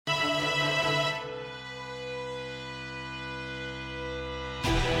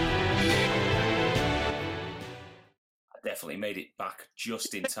definitely made it back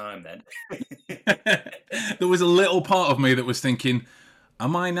just in time then. There was a little part of me that was thinking,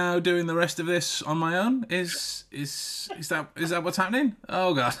 am I now doing the rest of this on my own? Is that what's happening?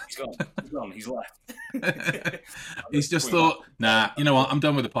 Oh God. He's gone. He's left. He's just thought, nah, you know what? I'm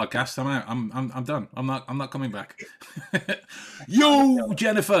done with the podcast. I'm out. I'm done. I'm not coming back. Yo,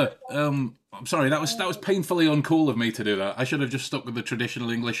 Jennifer. I'm sorry. That was painfully uncool of me to do that. I should have just stuck with the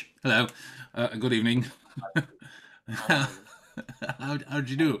traditional English. Hello. Good evening. How'd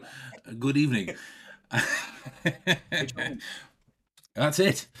you do? Good evening. That's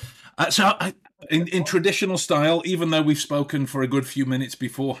it. In traditional style, even though we've spoken for a good few minutes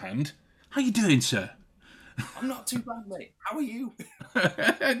beforehand, how you doing, sir? I'm not too bad, mate. How are you?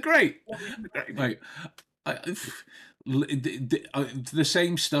 Great, mate. The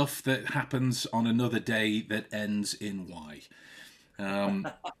same stuff that happens on another day that ends in Y.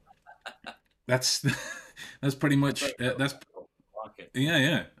 That's pretty much that's.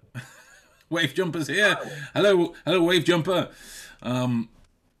 Yeah. Wave Jumper's here. Hello, Wave Jumper.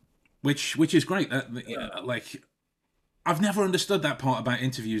 Which is great. Like, I've never understood that part about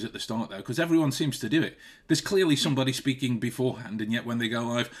interviews at the start, though, because everyone seems to do it. There's clearly somebody speaking beforehand, and yet when they go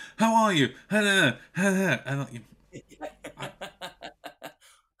live, how are you? I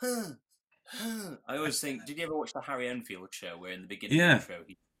always think, did you ever watch the Harry Enfield show where in the beginning of the show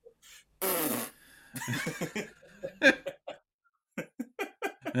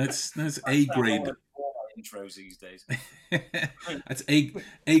That's A grade intros these days. That's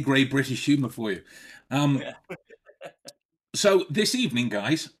A grade British humour for you. So this evening,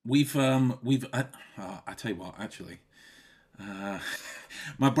 guys, we've I tell you what, actually,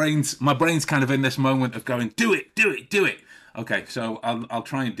 my brain's kind of in this moment of going, do it. Okay, so I'll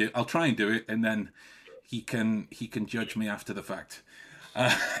try and do it, and then he can judge me after the fact.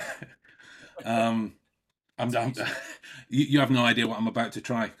 You have no idea what I'm about to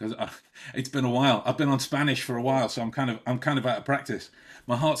try, because it's been a while. I've been on Spanish for a while, so I'm kind of out of practice.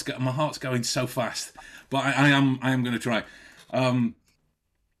 My heart's going so fast, but I am going to try.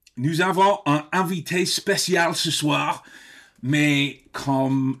 Nous avons un invité spécial ce soir, mais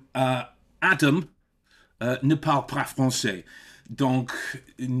comme Adam ne parle pas français, donc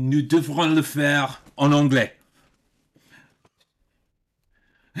nous devrons le faire en anglais.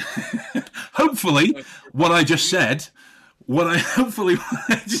 Hopefully, what I just said,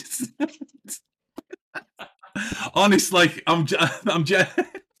 honest, like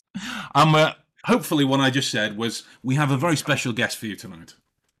hopefully what I just said was, we have a very special guest for you tonight.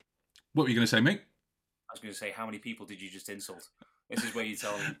 What were you going to say, mate? I was going to say, how many people did you just insult? This is where you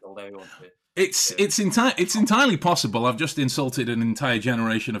told everyone to. It's entirely possible. I've just insulted an entire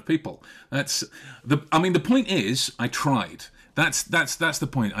generation of people. The point is, I tried. That's the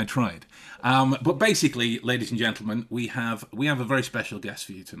point. I tried. But basically, ladies and gentlemen, we have a very special guest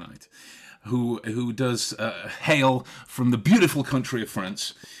for you tonight, who does hail from the beautiful country of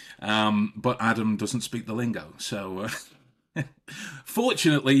France. But Adam doesn't speak the lingo, so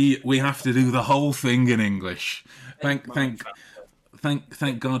fortunately, we have to do the whole thing in English. Thank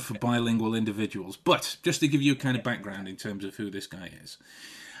God for bilingual individuals. But just to give you a kind of background in terms of who this guy is.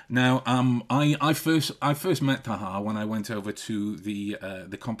 Now, I first met Taha when I went over to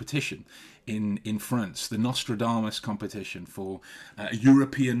the competition in France, the Nostradamus competition for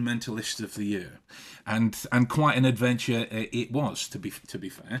European Mentalist of the Year, and quite an adventure it was, to be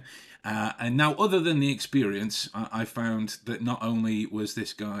fair. And now, other than the experience, I found that not only was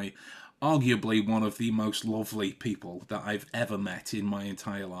this guy arguably one of the most lovely people that I've ever met in my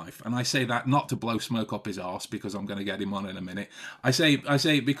entire life. And I say that not to blow smoke up his arse, because I'm going to get him on in a minute. I say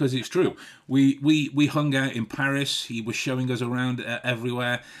it because it's true. We hung out in Paris. He was showing us around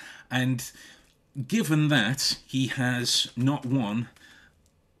everywhere. And given that he has not one,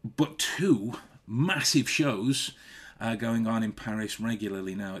 but two massive shows going on in Paris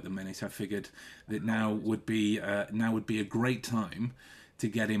regularly now at the minute, I figured that now would be a great time to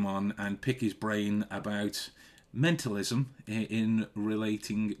get him on and pick his brain about mentalism in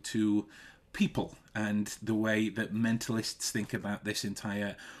relating to people and the way that mentalists think about this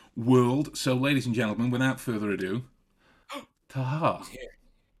entire world. So, ladies and gentlemen, without further ado, Taha.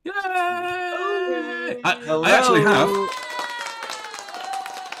 Yay! I actually have.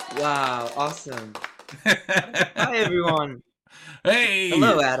 Wow, awesome. Hi, everyone. Hey!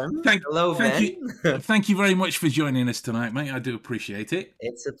 Hello, Adam. Hello, Ben. Thank you very much for joining us tonight, mate. I do appreciate it.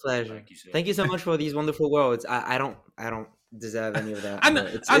 It's a pleasure. Thank you so much for these wonderful words. I don't deserve any of that. I know,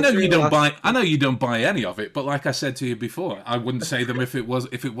 But I know it's you really don't awesome. buy. I know you don't buy any of it, but like I said to you before, I wouldn't say them if it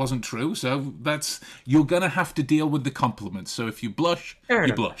wasn't true. So you're gonna have to deal with the compliments. So if you blush, Fair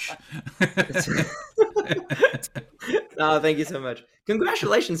you enough. blush. No, thank you so much.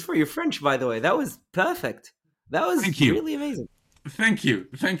 Congratulations for your French, by the way. That was perfect. That was Thank you, really amazing. thank you,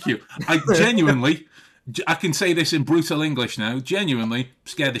 thank you. I genuinely, I can say this in brutal English now. Genuinely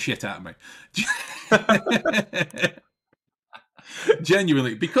scared the shit out of me.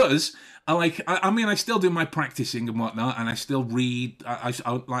 Genuinely, because I mean, I still do my practicing and whatnot, and I still read.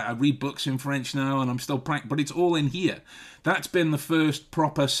 I read books in French now, and I'm still but it's all in here. That's been the first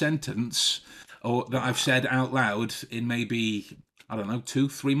proper sentence or that I've said out loud in maybe, I don't know,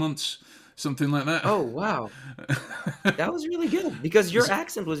 2-3 months, something like that. Oh, wow. That was really good because your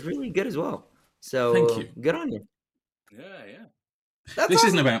accent was really good as well. Thank So you. good on you. Yeah, yeah. That's This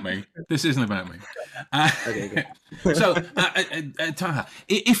isn't awesome. about me. This isn't about me. Uh, Okay, good. so, Taha,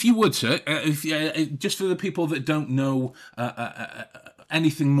 if you would, sir, if just for the people that don't know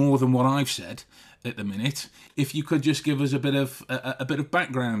anything more than what I've said at the minute, if you could just give us a bit of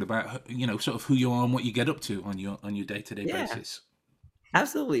background about sort of who you are and what you get up to on your day-to-day Yeah, basis.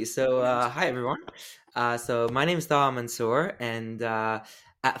 absolutely. So, hi everyone. So my name is Taha Mansour, and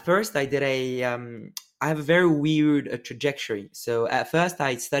at first I have a very weird trajectory. So at first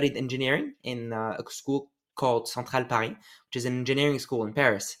I studied engineering in a school called Centrale Paris, which is an engineering school in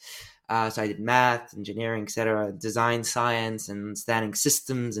Paris. So I did math, engineering, etc., design, science, and understanding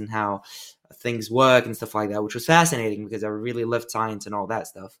systems and how things work and stuff like that, which was fascinating because I really loved science and all that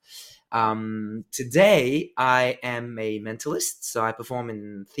stuff. Today, I am a mentalist, so I perform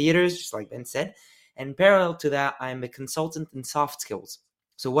in theaters, just like Ben said. And parallel to that, I'm a consultant in soft skills.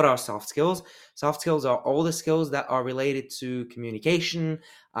 So, what are soft skills? Soft skills are all the skills that are related to communication,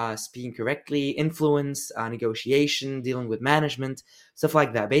 speaking correctly, influence, negotiation, dealing with management, stuff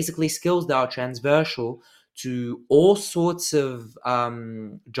like that. Basically, skills that are transversal to all sorts of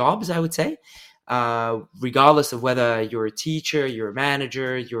jobs, I would say, regardless of whether you're a teacher, you're a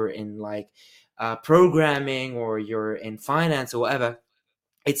manager, you're in like programming, or you're in finance or whatever.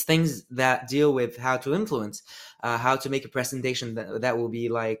 It's things that deal with how to influence, how to make a presentation that will be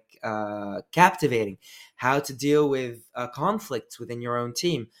like captivating, how to deal with conflicts within your own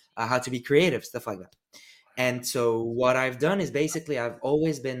team, how to be creative, stuff like that. And so what I've done is basically I've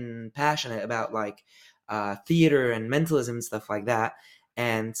always been passionate about like theater and mentalism and stuff like that.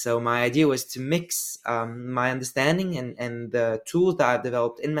 And so my idea was to mix my understanding and the tools that I've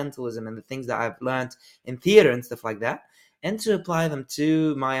developed in mentalism and the things that I've learned in theater and stuff like that, and to apply them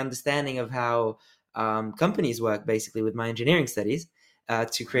to my understanding of how companies work, basically with my engineering studies,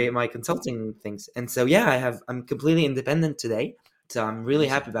 to create my consulting things. And so yeah, I'm completely independent today, so I'm really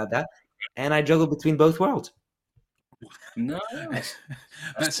Amazing. happy about that, and I juggle between both worlds. Nice.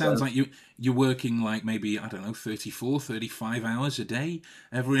 That sounds like you're working like maybe, I don't know, 34, 35 hours a day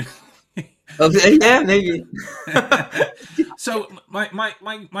every. Okay, yeah, maybe. So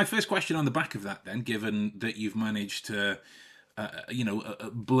my first question on the back of that, then, given that you've managed to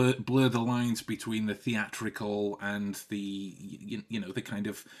blur the lines between the theatrical and the the kind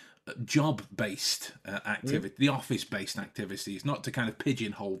of job based activity, the office based activities, not to kind of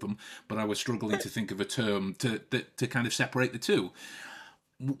pigeonhole them, but I was struggling to think of a term to kind of separate the two.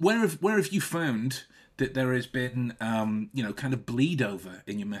 Where have you found that there has been kind of bleed over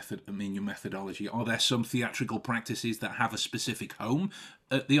in your methodology? Are there some theatrical practices that have a specific home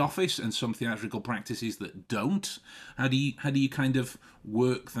at the office and some theatrical practices that don't? How do you kind of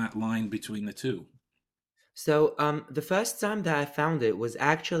work that line between the two? So the first time that I found it was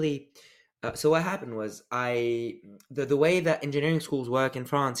actually, so what happened was the way that engineering schools work in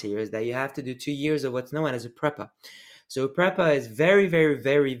France here is that you have to do 2 years of what's known as a prepa. So prepa is very, very,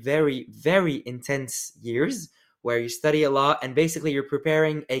 very, very, very intense years where you study a lot, and basically you're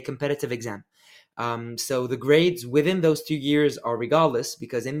preparing a competitive exam. So the grades within those 2 years are regardless,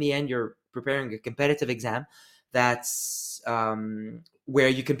 because in the end you're preparing a competitive exam that's where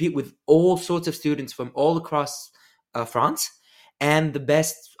you compete with all sorts of students from all across France, and the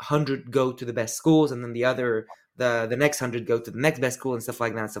best 100 go to the best schools, and then the next 100 go to the next best school, and stuff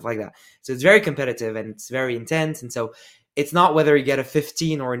like that, stuff like that. So it's very competitive and it's very intense, and so it's not whether you get a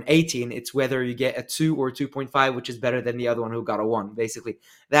 15 or an 18, it's whether you get a 2 or 2.5, which is better than the other one who got a 1. Basically,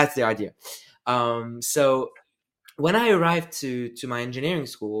 that's the idea. So when I arrived to my engineering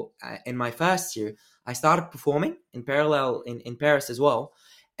school in my first year, I started performing in parallel in Paris as well.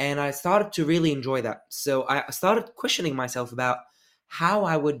 And I started to really enjoy that. So I started questioning myself about how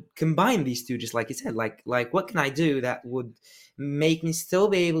I would combine these two, just like you said, like what can I do that would make me still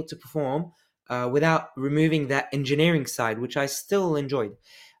be able to perform without removing that engineering side, which I still enjoyed.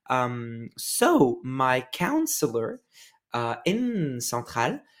 So my counselor in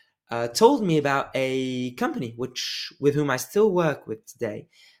Central told me about a company with whom I still work with today,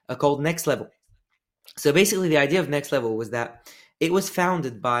 called Next Level. So basically, the idea of Next Level was that it was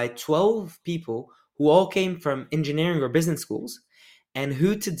founded by 12 people who all came from engineering or business schools, and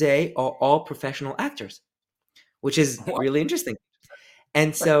who today are all professional actors, which is What? really interesting.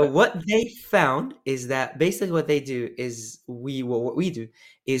 And so what they found is that basically what they do is what we do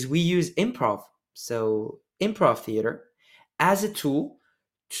is we use improv, so improv theater, as a tool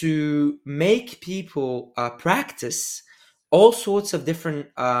to make people practice all sorts of different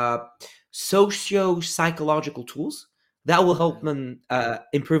socio-psychological tools that will help them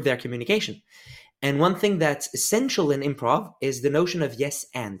improve their communication. And one thing that's essential in improv is the notion of yes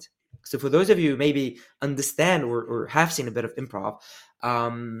and. So for those of you who maybe understand or have seen a bit of improv,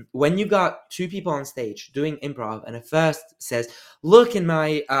 when you got two people on stage doing improv, and a first says, "Look in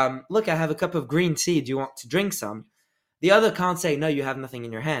my look, I have a cup of green tea. Do you want to drink some?" The other can't say, "No, you have nothing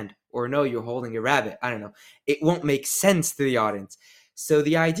in your hand," or "No, you're holding a rabbit." I don't know. It won't make sense to the audience. So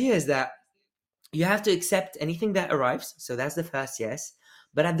the idea is that you have to accept anything that arrives. So that's the first yes.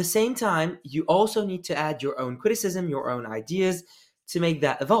 But at the same time, you also need to add your own criticism, your own ideas to make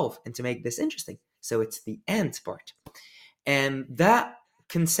that evolve and to make this interesting. So it's the and part. And that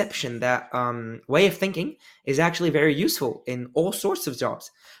conception, that way of thinking, is actually very useful in all sorts of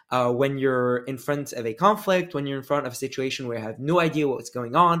jobs. When you're in front of a conflict, when you're in front of a situation where you have no idea what's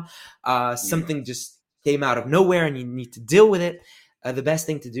going on, something just came out of nowhere and you need to deal with it, the best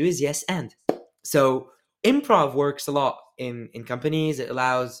thing to do is yes and. So improv works a lot in companies. It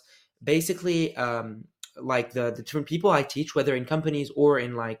allows basically like the different people I teach, whether in companies or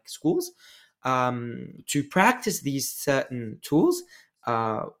in like schools, to practice these certain tools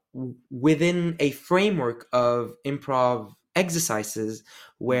within a framework of improv exercises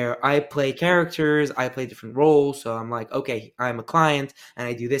where I play characters, I play different roles. So I'm like, okay, I'm a client and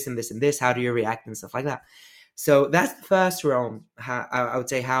I do this and this and this. How do you react and stuff like that? So that's the first realm. I would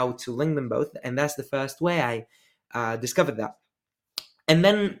say how to link them both, and that's the first way I discovered that. And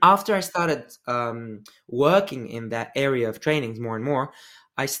then after I started working in that area of trainings more and more,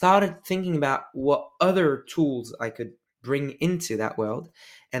 I started thinking about what other tools I could bring into that world,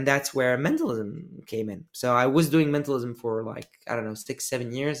 and that's where mentalism came in. So I was doing mentalism for like, I don't know,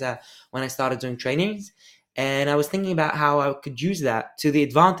 6-7 years when I started doing trainings, and I was thinking about how I could use that to the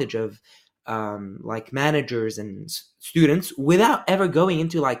advantage of like managers and students without ever going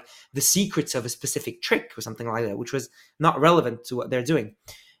into like the secrets of a specific trick or something like that, which was not relevant to what they're doing.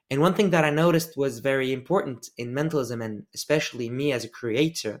 And one thing that I noticed was very important in mentalism, and especially me as a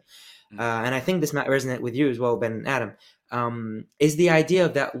creator, and I think this might resonate with you as well, Ben and Adam, is the idea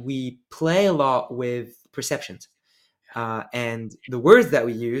that we play a lot with perceptions. And the words that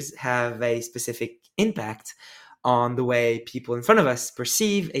we use have a specific impact on the way people in front of us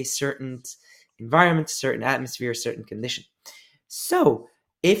perceive a certain environment, a certain atmosphere, a certain condition. So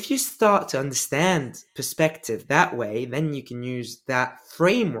if you start to understand perspective that way, then you can use that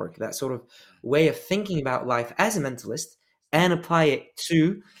framework, that sort of way of thinking about life as a mentalist, and apply it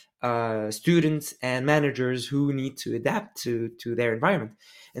to students and managers who need to adapt to their environment.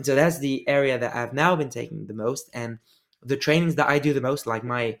 And so that's the area that I've now been taking the most, and the trainings that I do the most, like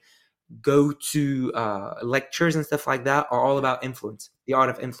my go-to lectures and stuff like that, are all about influence, the art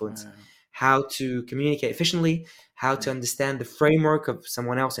of influence, how to communicate efficiently, how to understand the framework of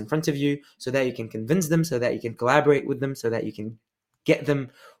someone else in front of you so that you can convince them, so that you can collaborate with them, so that you can get them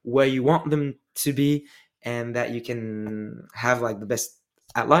where you want them to be, and that you can have like the best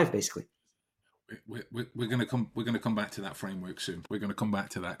at life, basically. We're going to come. We're going to come back to that framework soon. We're going to come back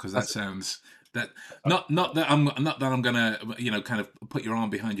to that because that sounds that not that I'm going to kind of put your arm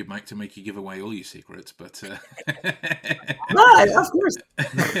behind your back to make you give away all your secrets, but No, of course.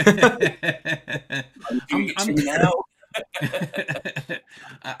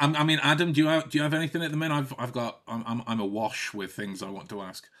 I mean, Adam, do you have anything at the minute? I'm awash with things I want to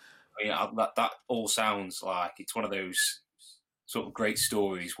ask. Yeah, that all sounds like it's one of those sort of great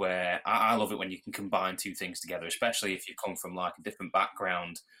stories where I love it when you can combine two things together, especially if you come from like a different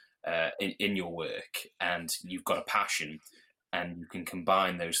background in your work and you've got a passion and you can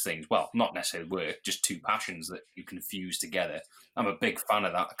combine those things. Well, not necessarily work, just two passions that you can fuse together. I'm a big fan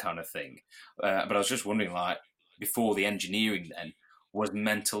of that kind of thing. But I was just wondering, like, before the engineering then, was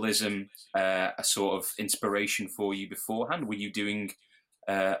mentalism a sort of inspiration for you beforehand? Were you doing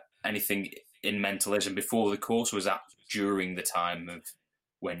anything in mentalism before the course, or was that during the time of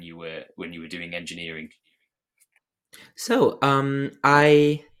when you were doing engineering? So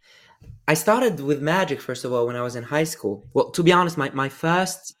I I started with magic first of all when I was in high school. Well, to be honest, my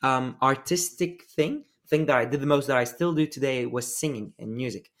first artistic thing that I did the most, that I still do today, was singing and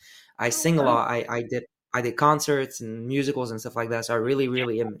music. I sing a Okay. lot. I did concerts and musicals and stuff like that. So I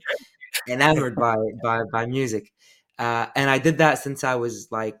really am enamored by music, and I did that since I was,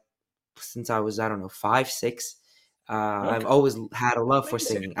 I don't know, 5, 6. I've Okay. always had a love for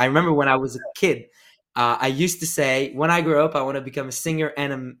Amazing. singing. I remember when I was a kid, I used to say, when I grow up, I want to become a singer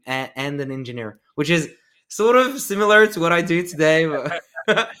and an engineer, which is sort of similar to what I do today. But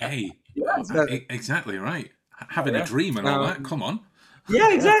Hey, Yeah, it's better. exactly right. Having a Yeah. dream and all that. um, Come on. yeah,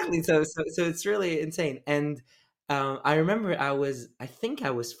 Yeah. exactly. So it's really insane. And I remember I think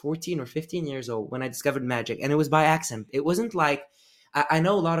I was 14 or 15 years old when I discovered magic, and it was by accident. It wasn't like, I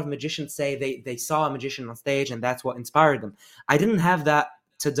know a lot of magicians say they saw a magician on stage and that's what inspired them. I didn't have that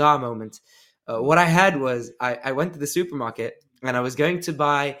ta-da moment. What I had was, I went to the supermarket and I was going to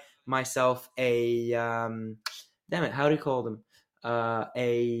buy myself a, damn it, how do you call them? A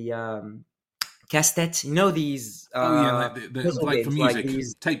casse-tête. You know these Oh yeah, like puzzle like for games, like music,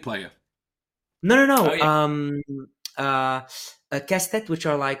 these. tape player. No, no, Oh no. yeah. Uh, casse-tête, which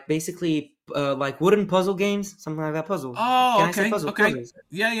are like basically like wooden puzzle games, something like that. Puzzles. Oh, Can I say okay, puzzle? okay. Puzzles.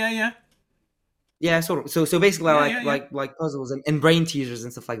 Yeah, yeah, yeah, Yeah, sort of. So basically, yeah, like yeah, yeah. puzzles and brain teasers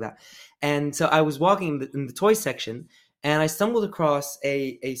and stuff like that. And so I was walking in the toy section, and I stumbled across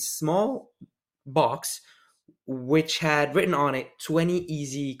a small box which had written on it 20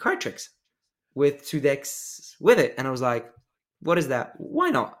 easy card tricks with 2 decks with it, and I was like, "What is that? Why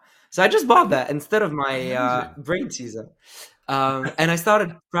not?" So I just bought that instead of my Amazing. brain teaser. And I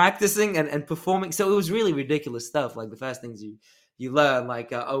started practicing and performing. So it was really ridiculous stuff. Like the first things you learn,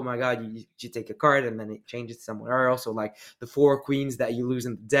 like, oh my god, you take a card and then it changes somewhere else, or like the 4 queens that you lose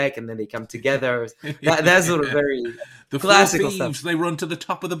in the deck and then they come together. That's sort of very The four classical stuff. thieves, they run to the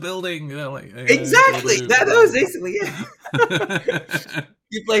top of the building. They're like, that's what Exactly. That was basically it. they do.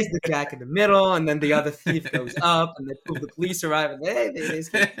 You place the jack in the middle, and then the other thief goes up, and then the police arrive, and they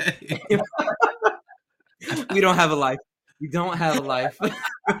escape. We don't have a life. We don't have a life.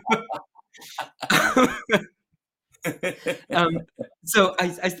 um, so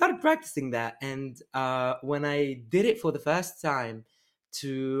I started practicing that, and when I did it for the first time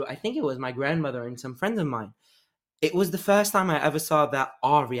to, I think it was my grandmother and some friends of mine, it was the first time I ever saw that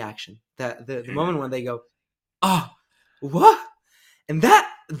awe reaction, that the moment when they go, "Oh, what?" And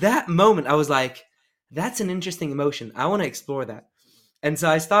that moment, I was like, "That's an interesting emotion. I want to explore that." And so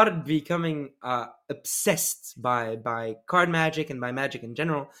I started becoming obsessed by card magic and by magic in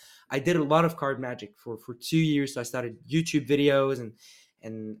general. I did a lot of card magic for 2 years. So I started YouTube videos and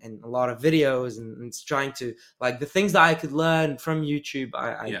a lot of videos, and trying to, like, the things that I could learn from YouTube,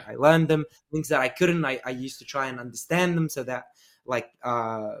 Yeah, I learned them. Things that I couldn't, I used to try and understand them, so that, like,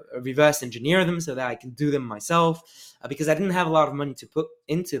 reverse engineer them so that I can do them myself, because I didn't have a lot of money to put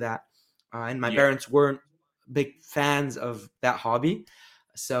into that, and my Yeah. parents weren't big fans of that hobby,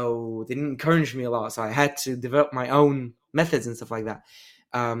 so they didn't encourage me a lot. So I had to develop my own methods and stuff like that.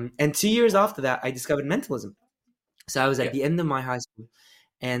 And 2 years after that, I discovered mentalism. So I was at Yeah. the end of my high school,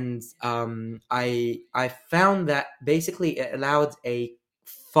 and I found that basically it allowed a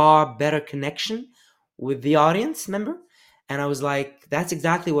far better connection with the audience member, and I was like, that's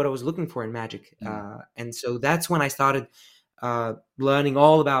exactly what I was looking for in magic. And so that's when I started learning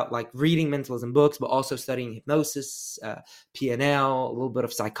all about, like, reading mentalism books, but also studying hypnosis, PNL, a little bit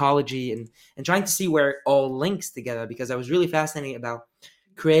of psychology, and trying to see where it all links together, because I was really fascinated about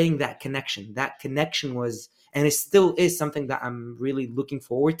creating that connection. That connection was, and it still is, something that I'm really looking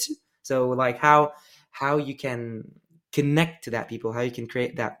forward to. So, like, how you can connect to that people, how you can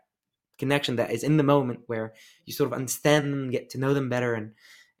create that connection that is in the moment, where you sort of understand them, get to know them better,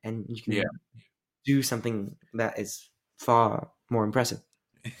 and you Yeah. can do something that is far more impressive.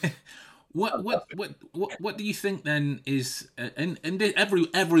 what do you think then is and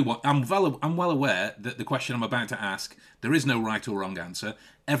everyone, I'm well aware that the question I'm about to ask, there is no right or wrong answer.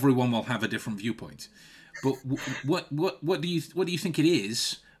 Everyone will have a different viewpoint. But what do you think it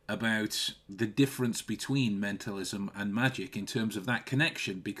is about the difference between mentalism and magic in terms of that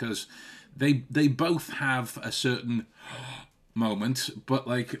connection? Because they both have a certain moment, but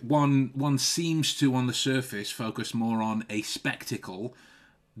like one seems to, on the surface, focus more on a spectacle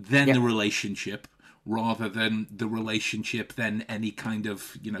than Yeah. the relationship, rather than the relationship then any kind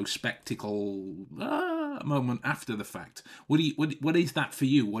of spectacle moment after the fact. What is that for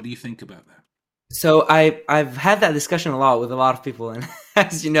you? What do you think about that? So I've had that discussion a lot with a lot of people, and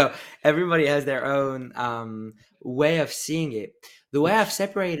as you know, everybody has their own way of seeing it. The way Yes. I've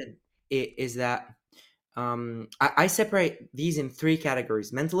separated it is that I separate these in three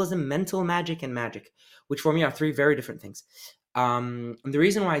categories: mentalism, mental magic, and magic, which for me are three very different things. And the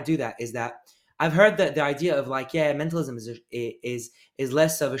reason why I do that is that I've heard that the idea of like, yeah, mentalism is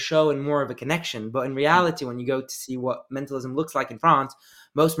less of a show and more of a connection. But in reality, when you go to see what mentalism looks like in France,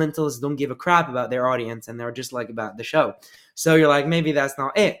 most mentalists don't give a crap about their audience, and they're just like about the show. So you're like, maybe that's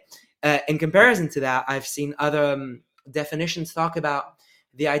not it. In comparison to that, I've seen other definitions talk about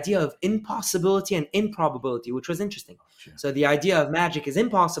the idea of impossibility and improbability, which was interesting. Sure. So the idea of magic is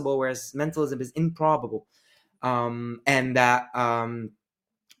impossible, whereas mentalism is improbable. And that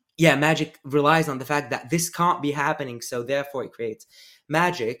magic relies on the fact that this can't be happening, so therefore it creates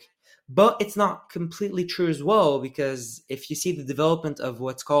magic. But it's not completely true as well, because if you see the development of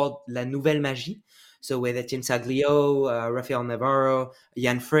what's called la nouvelle magie, so with Etienne Saglio, Rafael Navarro,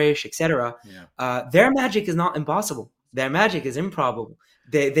 Jan Frisch, etc., their magic is not impossible. Their magic is improbable.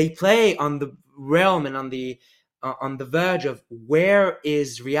 They play on the realm and on the verge of where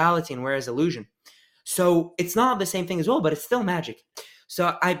is reality and where is illusion. So it's not the same thing as well, but it's still magic.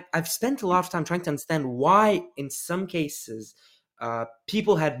 So I've spent a lot of time trying to understand why, in some cases,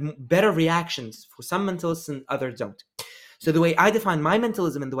 people had better reactions for some mentalists and others don't. So the way I define my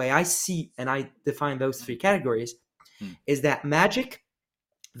mentalism and the way I see and I define those three categories is that magic,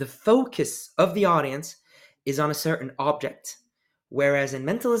 the focus of the audience is on a certain object, whereas in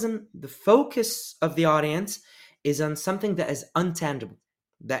mentalism, the focus of the audience is on something that is untangible,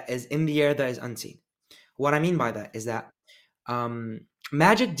 that is in the air, that is unseen. What I mean by that is that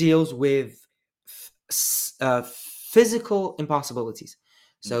magic deals with physical impossibilities.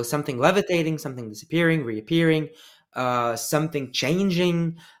 So something levitating, something disappearing, reappearing, something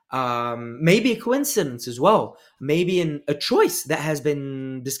changing, maybe a coincidence as well, maybe a choice that has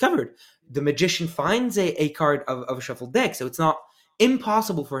been discovered. The magician finds a card of a shuffled deck, so it's not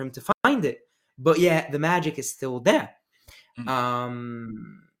impossible for him to find it, but the magic is still there.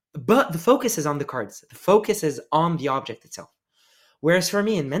 But the focus is on the cards. The focus is on the object itself. Whereas for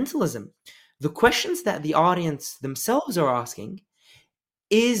me in mentalism, the questions that the audience themselves are asking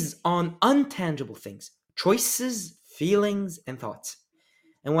is on untangible things, choices, feelings, and thoughts.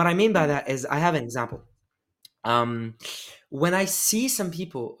 And what I mean by that is I have an example. When I see some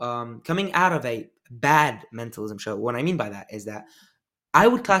people coming out of a bad mentalism show, what I mean by that is that I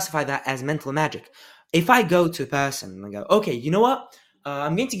would classify that as mental magic. If I go to a person and I go, okay, you know what?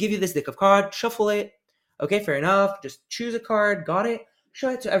 I'm going to give you this deck of cards, shuffle it. Okay, fair enough. Just choose a card, got it, show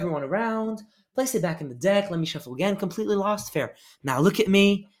it to everyone around, place it back in the deck, let me shuffle again, completely lost, fair. Now look at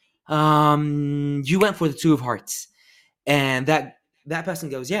me. You went for the Two of Hearts. And that person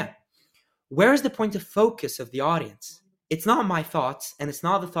goes, yeah. Where is the point of focus of the audience? It's not my thoughts, and it's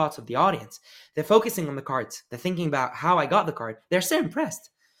not the thoughts of the audience. They're focusing on the cards. They're thinking about how I got the card. They're so impressed.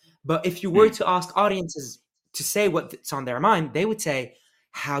 But if you were to ask audiences to say what's on their mind, they would say,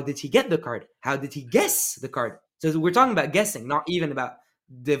 how did he get the card? How did he guess the card? So we're talking about guessing, not even about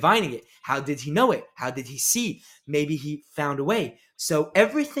divining it. How did he know it? How did he see? Maybe he found a way. So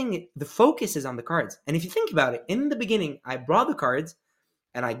everything, the focus is on the cards. And if you think about it, in the beginning, I brought the cards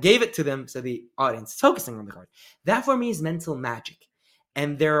and I gave it to them, so the audience is focusing on the card. That for me is mental magic.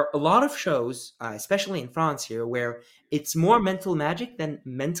 And there are a lot of shows, especially in France here, where it's more mental magic than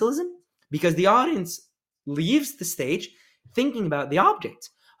mentalism, because the audience leaves the stage thinking about the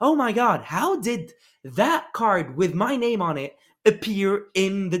object. Oh my God, how did that card with my name on it appear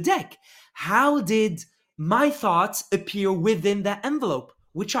in the deck? How did my thoughts appear within that envelope?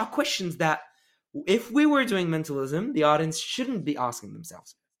 Which are questions that, if we were doing mentalism, the audience shouldn't be asking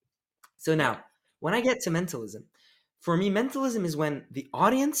themselves. So now, when I get to mentalism, for me, mentalism is when the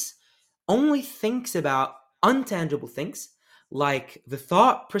audience only thinks about untangible things, like the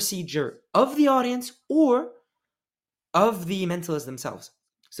thought procedure of the audience or of the mentalists themselves.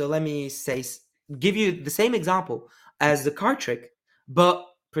 So let me give you the same example as the card trick, but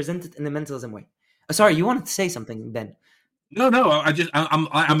presented in a mentalism way. Sorry, you wanted to say something, Ben? No,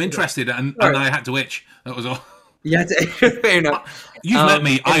 I'm interested, and I had to itch. That was all. Yeah, fair enough. You've met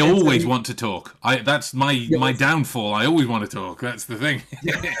me. I always want to talk. That's my downfall. I always want to talk. That's the thing.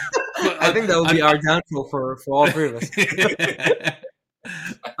 I think that will be our downfall for all three of us.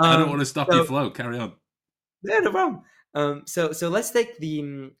 I don't want to stop your flow. Carry on. Yeah, no problem. So let's take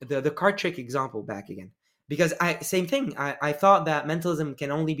the card trick example back again, because same thing. I thought that mentalism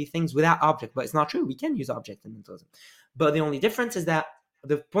can only be things without object, but it's not true. We can use object in mentalism, but the only difference is that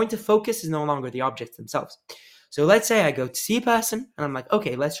the point of focus is no longer the objects themselves. So let's say I go to see a person and I'm like,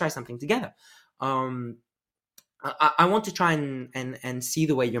 okay, let's try something together. I want to try and see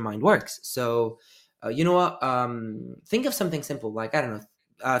the way your mind works. So you know what? Think of something simple, like, I don't know,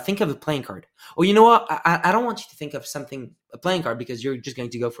 think of a playing card. Or you know what? I don't want you to think of a playing card, because you're just going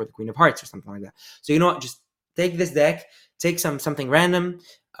to go for the Queen of Hearts or something like that. So you know what? Just take this deck, take something random,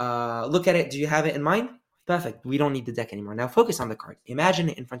 look at it. Do you have it in mind? Perfect. We don't need the deck anymore. Now focus on the card. Imagine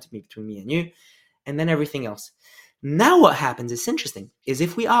it in front of me, between me and you, and then everything else. Now what happens is interesting, is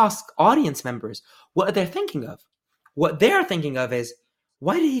if we ask audience members what they're thinking of, what they're thinking of is,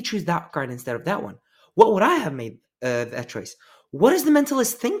 why did he choose that card instead of that one? What would I have made that choice? What is the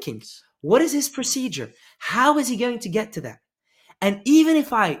mentalist thinking? What is his procedure? How is he going to get to that? And even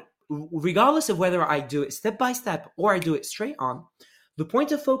if regardless of whether I do it step by step or I do it straight on, the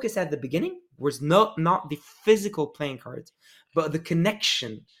point of focus at the beginning was not the physical playing cards, but the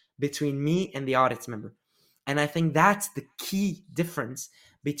connection between me and the audience member. And I think that's the key difference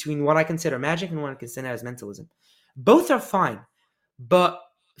between what I consider magic and what I consider as mentalism. Both are fine, but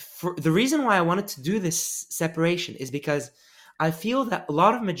for the reason why I wanted to do this separation is because I feel that a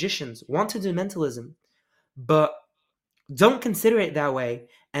lot of magicians want to do mentalism, but don't consider it that way,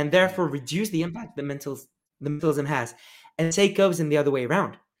 and therefore reduce the impact that mentalism has, and say it goes in the other way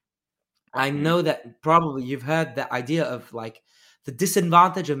around. I know that probably you've heard the idea of like the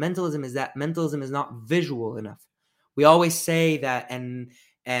disadvantage of mentalism is that mentalism is not visual enough. We always say that,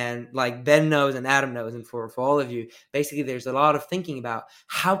 and like Ben knows and Adam knows, and for all of you, basically there's a lot of thinking about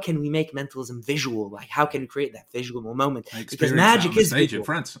how can we make mentalism visual, like how can we create that visual moment, because magic is stage visual. in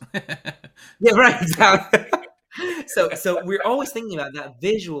France. Yeah, right, exactly. so we're always thinking about that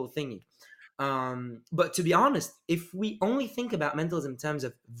visual thingy. But to be honest, if we only think about mentalism in terms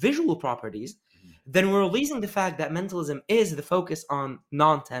of visual properties, then we're losing the fact that mentalism is the focus on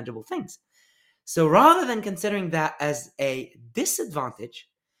non-tangible things. So rather than considering that as a disadvantage,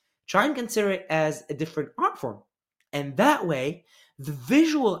 try and consider it as a different art form. And that way, the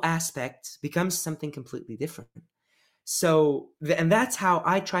visual aspect becomes something completely different. So, and that's how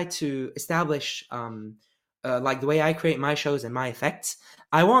I try to establish, like the way I create my shows and my effects.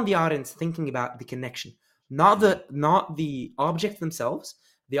 I want the audience thinking about the connection, not the objects themselves.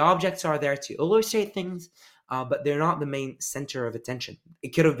 The objects are there to illustrate things, but they're not the main center of attention. It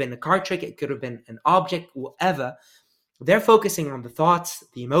could have been a card trick, it could have been an object, whatever. They're focusing on the thoughts,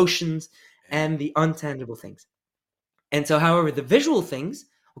 the emotions, and the untangible things. And so, however, the visual things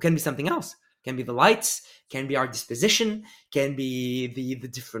can be something else. Can be the lights, can be our disposition, can be the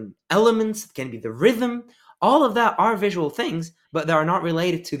different elements, can be the rhythm. All of that are visual things, but they are not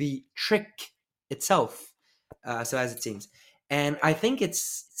related to the trick itself, so as it seems. And I think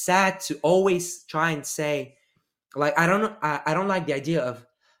it's sad to always try and say, like, I don't like the idea of,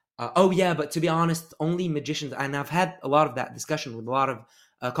 oh yeah, but to be honest, only magicians, and I've had a lot of that discussion with a lot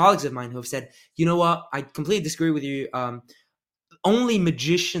of colleagues of mine who have said, you know what, I completely disagree with you. Only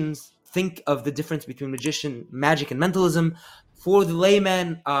magicians think of the difference between magic and mentalism. For the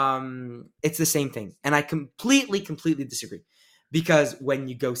layman, it's the same thing. And I completely disagree. Because when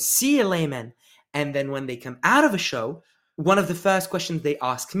you go see a layman, and then when they come out of a show, one of the first questions they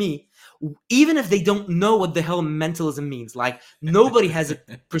ask me, even if they don't know what the hell mentalism means, like nobody has a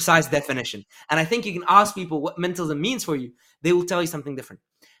precise definition. And I think you can ask people what mentalism means for you. They will tell you something different.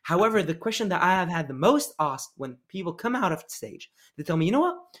 However, the question that I have had the most asked when people come out of stage, they tell me, you know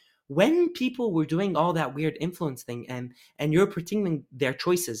what? When people were doing all that weird influence thing and you're pretending their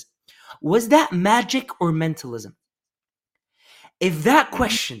choices, was that magic or mentalism? If that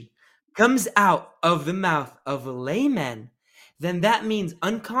question comes out of the mouth of a layman, then that means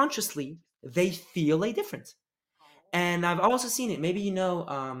unconsciously they feel a difference. And I've also seen it. Maybe you know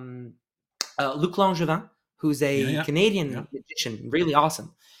Luc Langevin, who's a Canadian magician, really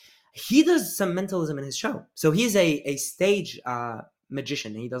awesome. He does some mentalism in his show. So he's a stage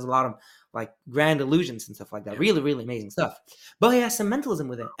magician. He does a lot of like grand illusions and stuff like that. Really, really amazing stuff. But he has some mentalism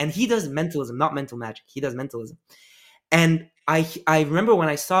with it. And he does mentalism, not mental magic. He does mentalism. And I remember when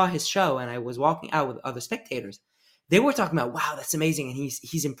I saw his show and I was walking out with other spectators, they were talking about, wow, that's amazing. And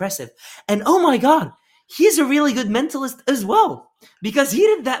he's impressive. And oh my God, he's a really good mentalist as well, because he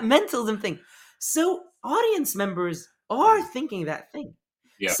did that mentalism thing. So audience members are thinking that thing.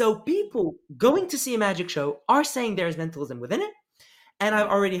 Yeah. So people going to see a magic show are saying there's mentalism within it. And I've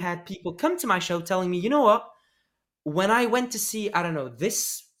already had people come to my show telling me, you know what? When I went to see, I don't know,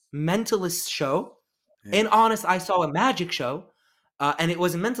 this mentalist show, in honest, I saw a magic show and it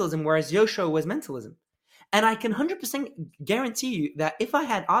wasn't mentalism, whereas your show was mentalism. And I can 100% guarantee you that if I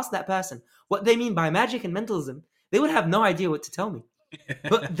had asked that person what they mean by magic and mentalism, they would have no idea what to tell me.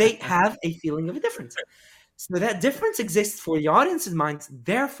 But they have a feeling of a difference. So that difference exists for the audience's minds.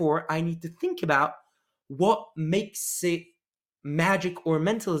 Therefore, I need to think about what makes it magic or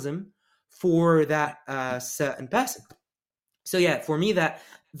mentalism for that certain person. So yeah, for me, that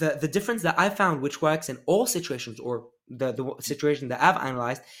the difference that I found, which works in all situations, or the situation that I've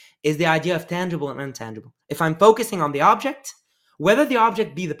analyzed, is the idea of tangible and intangible. If I'm focusing on the object, whether the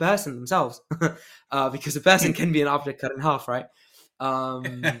object be the person themselves, because a person can be an object cut in half, right?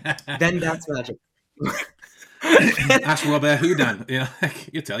 Then that's magic. Ask Robert Houdin. Yeah,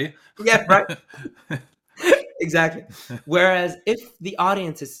 he'll tell you. Yeah, right. Exactly. Whereas if the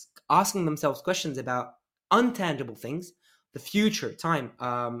audience is asking themselves questions about untangible things, the future, time,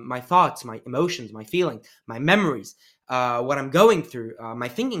 my thoughts, my emotions, my feelings, my memories, what I'm going through, my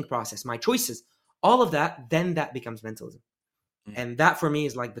thinking process, my choices, all of that, then that becomes mentalism. And that for me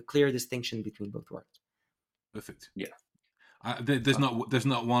is like the clear distinction between both words. Perfect. Yeah. There's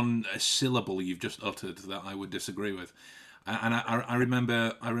not one syllable you've just uttered that I would disagree with, and I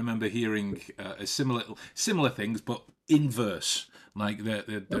remember hearing similar things, but inverse. Like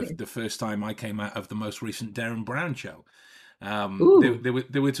the first time I came out of the most recent Darren Brown show,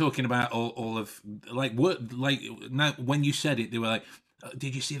 they were talking about all of like what, like, now when you said it, they were like,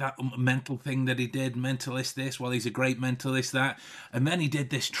 did you see that mental thing that he did? Mentalist this, well, he's a great mentalist that, and then he did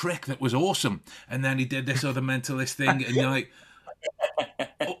this trick that was awesome, and then he did this other mentalist thing, and you're like,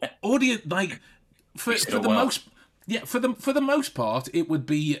 audience, like for the most, yeah, for the most part, it would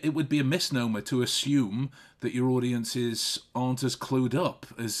be a misnomer to assume that your audiences aren't as clued up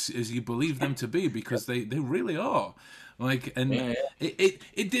as you believe them to be, because they really are. Like, and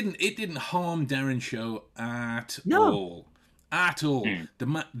it didn't harm Darren's show at all. At all.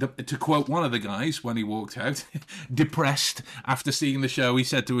 To quote one of the guys when he walked out, depressed after seeing the show, he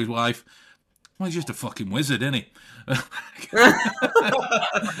said to his wife, "Well, he's just a fucking wizard, isn't he?"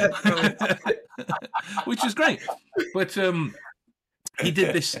 Which is great. But he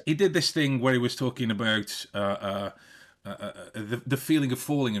did this thing where he was talking about the feeling of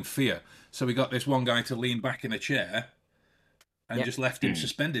falling and fear. So we got this one guy to lean back in a chair and just left him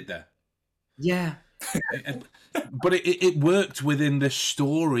suspended there. Yeah. But it worked within the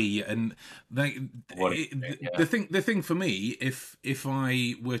story, and the thing for me, if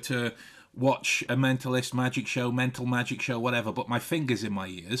I were to watch a mental magic show, whatever, but my fingers in my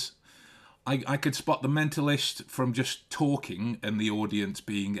ears, I could spot the mentalist from just talking and the audience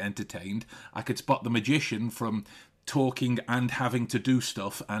being entertained. I could spot the magician from talking and having to do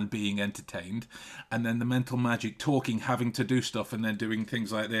stuff and being entertained, and then the mental magic talking, having to do stuff, and then doing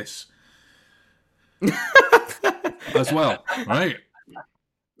things like this as well, right?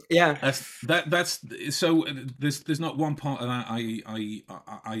 Yeah. That's so. There's not one part of that I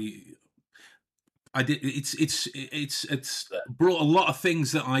did. It's brought a lot of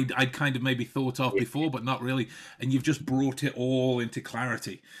things that I'd kind of maybe thought of before, but not really. And you've just brought it all into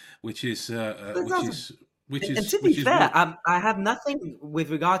clarity, which is to be fair, I have nothing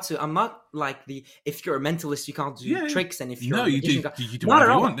with regard to. I'm not like if you're a mentalist you can't do tricks, and if you're you do not whatever at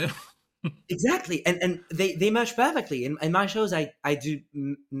you all. want. Exactly, and they merge perfectly. In my shows, I do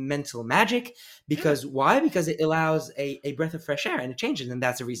mental magic because why? Because it allows a breath of fresh air and it changes, and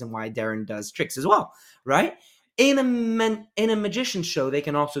that's the reason why Darren does tricks as well, right? In a magician show, they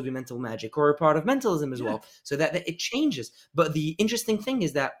can also do mental magic or a part of mentalism as well, so that it changes. But the interesting thing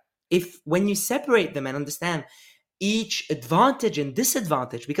is that when you separate them and understand each advantage and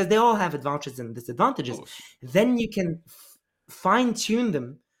disadvantage, because they all have advantages and disadvantages, then you can fine tune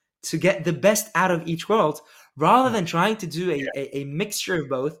them to get the best out of each world, rather than trying to do a mixture of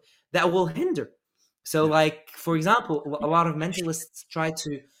both that will hinder. So like, for example, a lot of mentalists try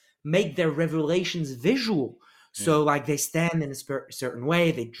to make their revelations visual. So like they stand in a certain way,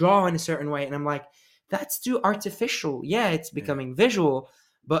 they draw in a certain way, and I'm like, that's too artificial. Yeah, it's becoming visual,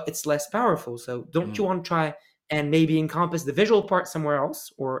 but it's less powerful. So don't you want to try and maybe encompass the visual part somewhere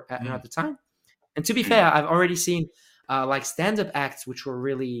else or at another time? And to be fair, I've already seen like stand-up acts which were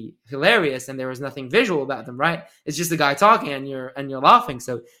really hilarious, and there was nothing visual about them, right? It's just the guy talking and you're laughing,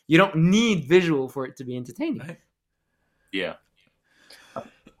 so you don't need visual for it to be entertaining. Right. Yeah,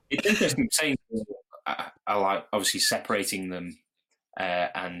 it's interesting saying. I like obviously separating them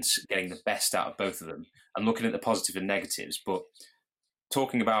and getting the best out of both of them, and looking at the positive and negatives. But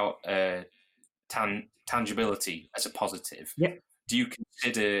talking about tangibility as a positive, do you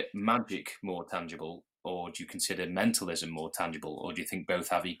consider magic more tangible, or do you consider mentalism more tangible, or do you think both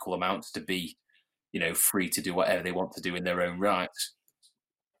have equal amounts to be, free to do whatever they want to do in their own right?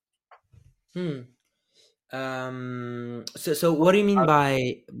 So what do you mean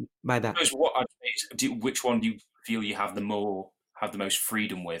by that? What I'd say is, which one do you feel you have the most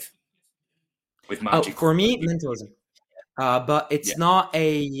freedom with magic? For me, mentalism. But it's not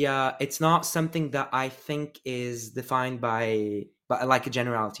something that I think is defined by but like a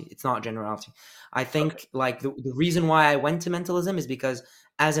generality. It's not a generality. I think like the reason why I went to mentalism is because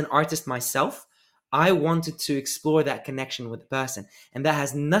as an artist myself, I wanted to explore that connection with the person. And that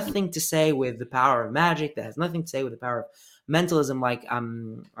has nothing to say with the power of magic. That has nothing to say with the power of mentalism. Like I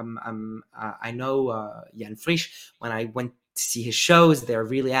know Jan Frisch. When I went to see his shows, they're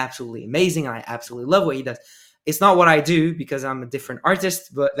really absolutely amazing. I absolutely love what he does. It's not what I do because I'm a different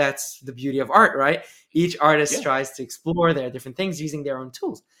artist, but that's the beauty of art, right? Each artist tries to explore their different things using their own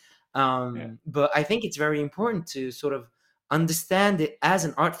tools. But I think it's very important to sort of understand it as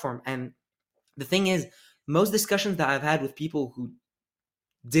an art form. And the thing is, most discussions that I've had with people who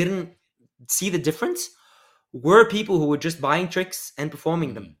didn't see the difference were people who were just buying tricks and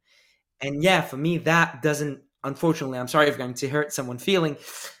performing them. And yeah, for me, that doesn't, unfortunately, I'm sorry if I'm going to hurt someone feeling,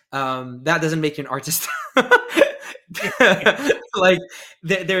 that doesn't make you an artist. Like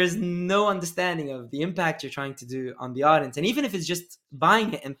there is no understanding of the impact you're trying to do on the audience. And even if it's just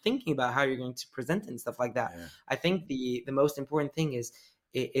buying it and thinking about how you're going to present it and stuff like that, I think the most important thing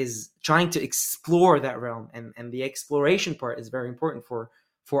is trying to explore that realm, and the exploration part is very important for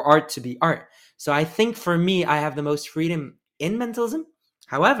art to be art. So I think for me, I have the most freedom in mentalism.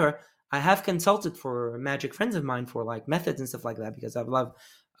 However, I have consulted for magic friends of mine for like methods and stuff like that, because I love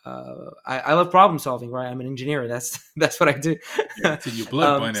problem solving, right? I'm an engineer. That's what I do. It's in your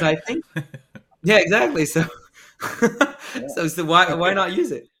blood by now. So I think, yeah, exactly. So, so why not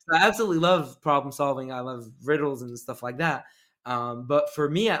use it? So I absolutely love problem solving. I love riddles and stuff like that. But for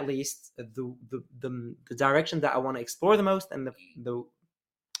me, at least, the direction that I want to explore the most, and the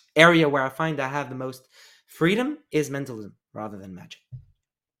area where I find I have the most freedom, is mentalism rather than magic.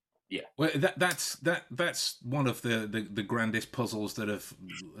 Yeah, well, that's one of the grandest puzzles that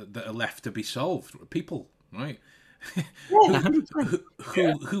are left to be solved. People, right?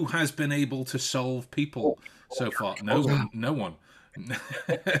 Who has been able to solve people so far? No one. No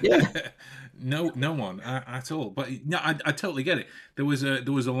one at all. But no, I totally get it. There was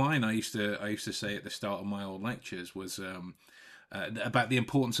a line I used to say at the start of my old lectures was about the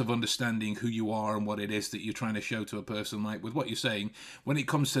importance of understanding who you are and what it is that you're trying to show to a person. Like with what you're saying, when it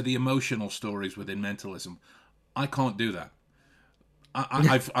comes to the emotional stories within mentalism, I can't do that.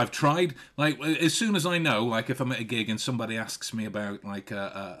 I've tried. Like as soon as I know, like if I'm at a gig and somebody asks me about like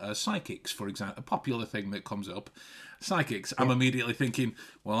psychics, for example, a popular thing that comes up, psychics, I'm immediately thinking,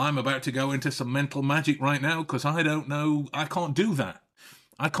 well, I'm about to go into some mental magic right now because I don't know, I can't do that.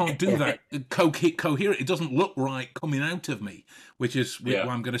 I can't do that coherent. It doesn't look right coming out of me, which is why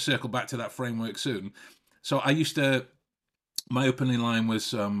I'm going to circle back to that framework soon. So I used to, my opening line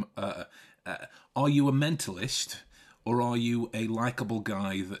was, are you a mentalist or are you a likable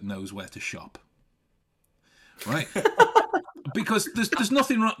guy that knows where to shop? Right? Because there's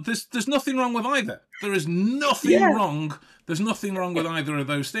nothing wrong. There's nothing wrong with either. There is nothing wrong. There's nothing wrong with either of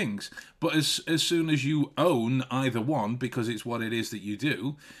those things. But as soon as you own either one, because it's what it is that you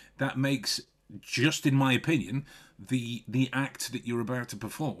do, that makes, just in my opinion, the act that you're about to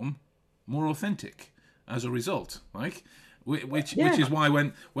perform more authentic as a result. Like, which is why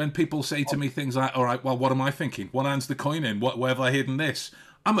when people say to me things like, "All right, well, what am I thinking? What hand's the coin in? Where have I hidden this?"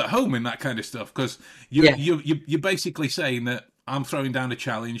 I'm at home in that kind of stuff, because you're basically saying that I'm throwing down a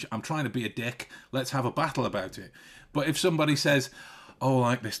challenge, I'm trying to be a dick, let's have a battle about it. But if somebody says, oh,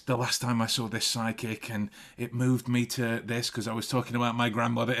 like this, the last time I saw this psychic and it moved me to this because I was talking about my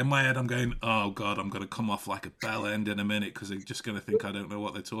grandmother, in my head I'm going, oh God, I'm going to come off like a bell end in a minute because they're just going to think I don't know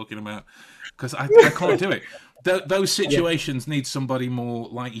what they're talking about, because I can't do it. Those situations need somebody more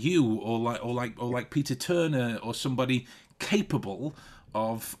like you, or like Peter Turner, or somebody capable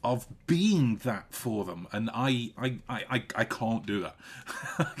of being that for them, and I can't do that.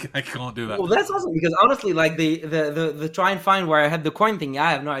 I can't do that. Well, that's awesome, because honestly, like the try and find where I had the coin thing,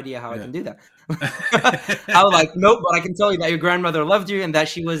 I have no idea how I can do that. I was like, nope, but I can tell you that your grandmother loved you and that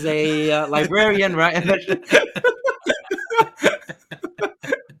she was a librarian, right? And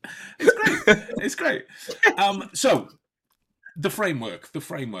it's great. So the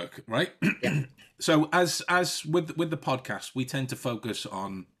framework, right? Yeah. So as with the podcast, we tend to focus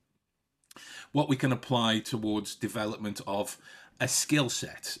on what we can apply towards development of a skill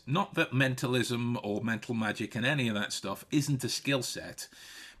set. Not that mentalism or mental magic and any of that stuff isn't a skill set,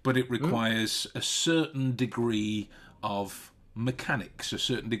 but it requires a certain degree of mechanics, a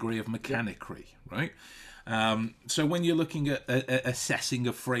certain degree of mechanicry, right? So when you're looking at assessing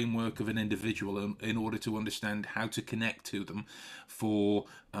a framework of an individual in order to understand how to connect to them for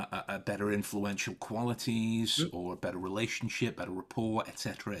a better influential qualities or a better relationship, better rapport,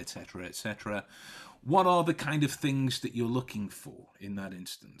 etc., etc., etc., what are the kind of things that you're looking for in that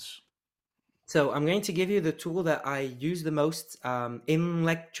instance? So I'm going to give you the tool that I use the most in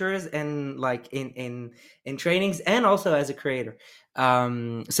lectures and like in trainings, and also as a creator.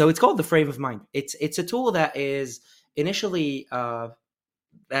 So it's called the frame of mind. It's a tool initially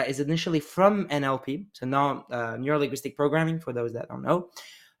that is initially from NLP, so now neuro linguistic programming. For those that don't know,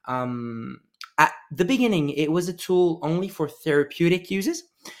 at the beginning it was a tool only for therapeutic uses,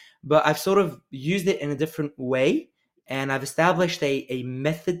 but I've sort of used it in a different way, and I've established a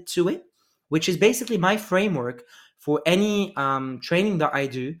method to it, which is basically my framework for any training that I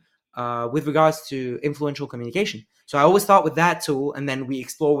do with regards to influential communication. So I always start with that tool, and then we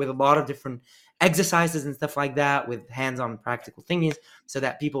explore with a lot of different exercises and stuff like that with hands-on practical things so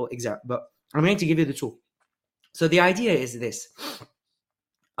that people exert. But I'm going to give you the tool. So the idea is this.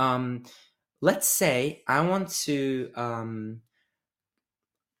 Let's say I want to how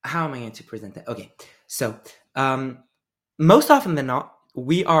am I going to present that? Okay, so most often than not,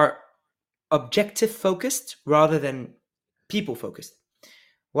 we are objective focused rather than people focused.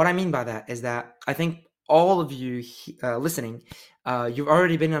 What I mean by that is that I think all of you listening, you've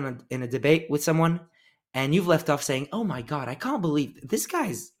already been in a debate with someone, and you've left off saying, "Oh my God, I can't believe this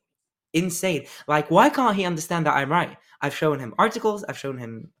guy's insane. Like, why can't he understand that I'm right? I've shown him articles, I've shown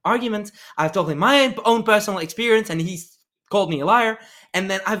him arguments, I've told him my own personal experience, and he's called me a liar. And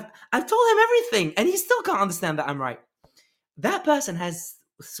then I've told him everything, and he still can't understand that I'm right." That person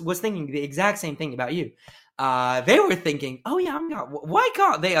was thinking the exact same thing about you. They were thinking, "Oh yeah, why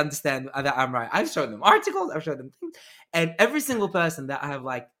can't they understand that I'm right? I've shown them articles, I've shown them things." And every single person that I have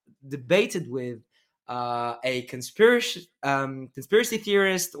like debated with, a conspiracy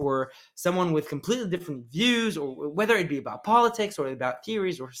theorist or someone with completely different views, or whether it be about politics or about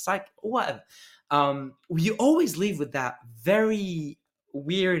theories or psych, whatever, you always leave with that very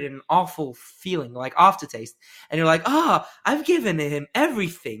weird and awful feeling, like aftertaste. And you're like, I've given him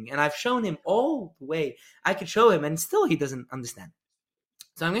everything, and I've shown him all the way I could show him, and still he doesn't understand.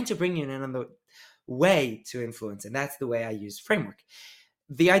 So I'm going to bring you in another way to influence, and that's the way I use framework.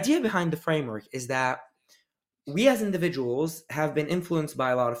 The idea behind the framework is that we as individuals have been influenced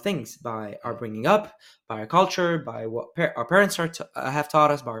by a lot of things, by our bringing up, by our culture, by what our parents have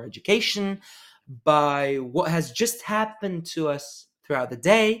taught us, by our education, by what has just happened to us throughout the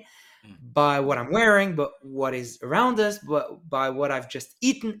day, by what I'm wearing, but what is around us, but by what I've just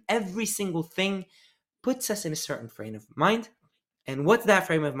eaten. Every single thing puts us in a certain frame of mind. And what's that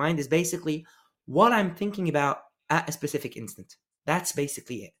frame of mind is basically what I'm thinking about at a specific instant. That's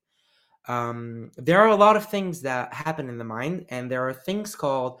basically it. There are a lot of things that happen in the mind, and there are things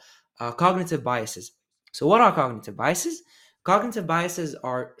called cognitive biases. So what are cognitive biases? Cognitive biases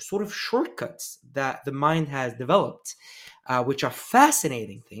are sort of shortcuts that the mind has developed, which are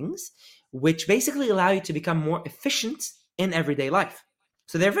fascinating things, which basically allow you to become more efficient in everyday life.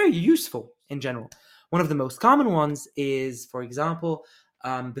 So they're very useful in general. One of the most common ones is, for example,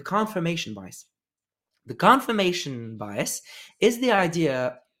 the confirmation bias. The confirmation bias is the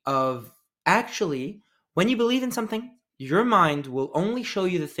idea of actually, when you believe in something, your mind will only show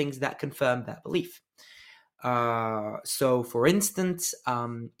you the things that confirm that belief. So, for instance,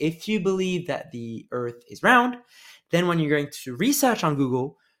 if you believe that the Earth is round, then when you're going to research on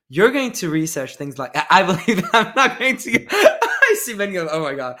Google, you're going to research things like, I believe that. I'm not going to. I see many of. Oh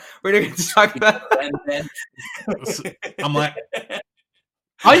my God, we're going to talk about. I'm like,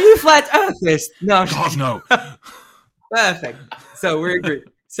 are you flat earthist? No, God, no. Perfect. So we're agreed.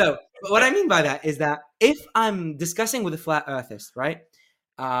 So what I mean by that is that if I'm discussing with a flat earthist, right,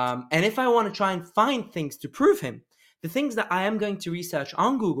 and if I want to try and find things to prove him, the things that I am going to research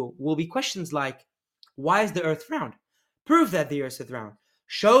on Google will be questions like, why is the Earth round? Prove that the Earth is round.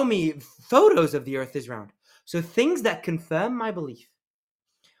 Show me photos of the Earth is round. So things that confirm my belief.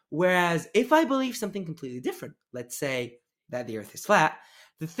 Whereas if I believe something completely different, let's say that the Earth is flat,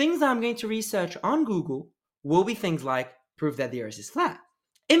 the things that I'm going to research on Google will be things like prove that the Earth is flat,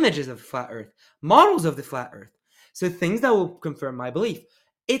 images of the flat Earth, models of the flat Earth. So things that will confirm my belief.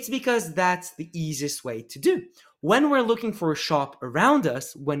 It's because that's the easiest way to do. When we're looking for a shop around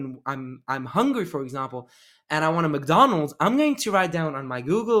us, when I'm hungry, for example, and I want a McDonald's, I'm going to write down on my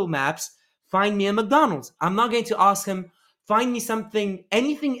Google Maps, find me a McDonald's. I'm not going to ask him, find me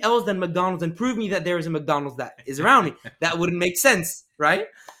anything else than McDonald's, and prove me that there is a McDonald's that is around me. That wouldn't make sense, right?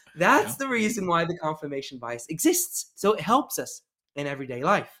 That's the reason why the confirmation bias exists. So it helps us in everyday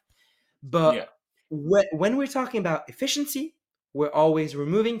life. But when we're talking about efficiency, we're always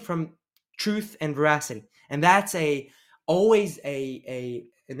removing from truth and veracity. And that's always an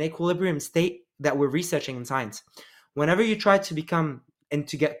equilibrium state that we're researching in science. Whenever you try to become and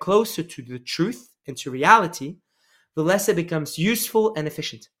to get closer to the truth and to reality, the less it becomes useful and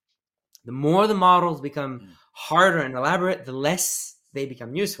efficient. The more the models become harder and elaborate, the less they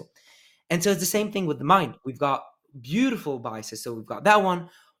become useful. And so it's the same thing with the mind. We've got beautiful biases. So we've got that one.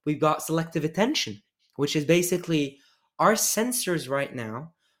 We've got selective attention, which is basically our sensors right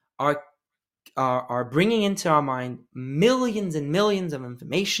now are bringing into our mind millions and millions of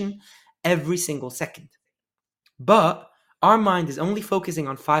information every single second. But our mind is only focusing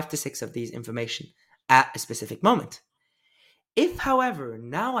on 5 to 6 of these information at a specific moment. If, however,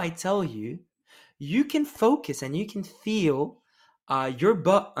 now I tell you, you can focus and you can feel your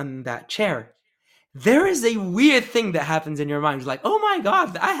butt on that chair, there is a weird thing that happens in your mind. You're like, oh my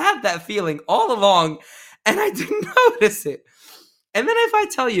God, I have that feeling all along and I didn't notice it. And then if I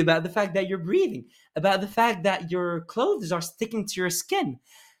tell you about the fact that you're breathing, about the fact that your clothes are sticking to your skin,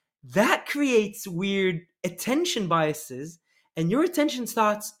 that creates weird attention biases, and your attention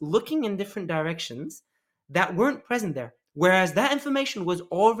starts looking in different directions that weren't present there, whereas that information was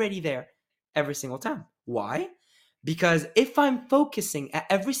already there every single time. Why? Because if I'm focusing at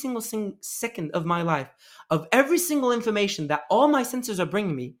every single second of my life, of every single information that all my senses are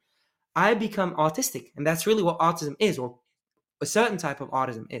bringing me, I become autistic. And that's really what autism is, or a certain type of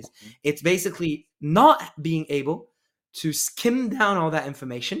autism is. It's basically not being able to skim down all that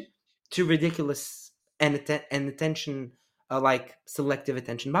information to ridiculous and attention, like selective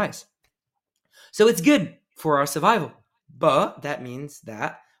attention bias. So it's good for our survival, but that means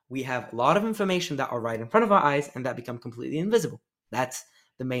that we have a lot of information that are right in front of our eyes and that become completely invisible. That's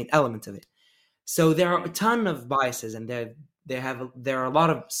the main element of it. So there are a ton of biases, and there are a lot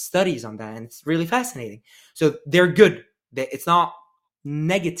of studies on that, and it's really fascinating. So they're good. It's not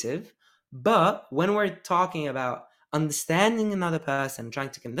negative, but when we're talking about understanding another person, trying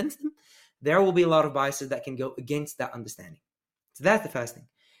to convince them, there will be a lot of biases that can go against that understanding. So that's the first thing.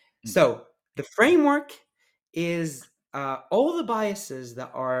 So the framework is all the biases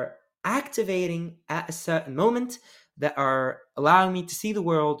that are activating at a certain moment that are allowing me to see the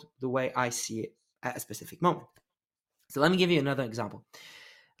world the way I see it at a specific moment. So let me give you another example.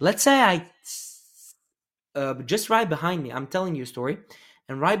 Let's say just right behind me, I'm telling you a story,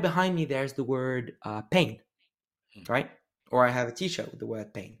 and right behind me there's the word pain, right? Or I have a t-shirt with the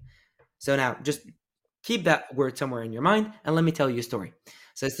word pain. So now just keep that word somewhere in your mind, and let me tell you a story.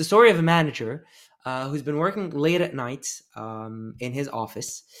 So it's the story of a manager who's been working late at night in his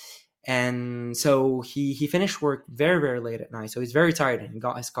office. And so he finished work very, very late at night. So he's very tired, and he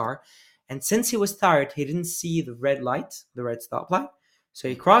got his car. And since he was tired, he didn't see the red light, the red stoplight. So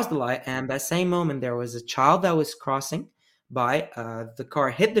he crossed the light, and that same moment, there was a child that was crossing by. The car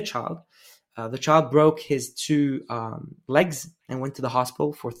hit the child. The child broke his 2 legs and went to the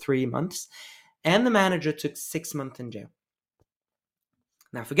hospital for 3 months. And the manager took 6 months in jail.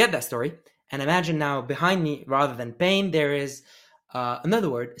 Now forget that story, and imagine now behind me, rather than pain, there is another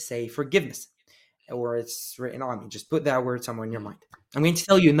word, say forgiveness, or it's written on me. Just put that word somewhere in your mind. I'm going to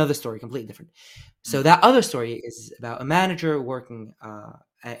tell you another story, completely different. So that other story is about a manager working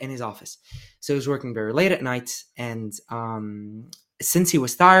in his office. So he was working very late at night, and since he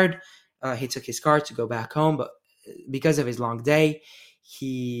was tired, he took his car to go back home, but because of his long day,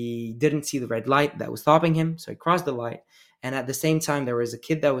 he didn't see the red light that was stopping him, so he crossed the light. And at the same time, there was a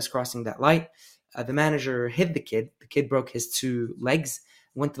kid that was crossing that light. The manager hit the kid. The kid broke his 2 legs,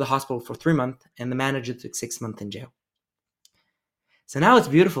 went to the hospital for 3 months, and the manager took 6 months in jail. So now what's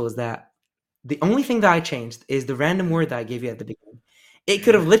beautiful is that the only thing that I changed is the random word that I gave you at the beginning. It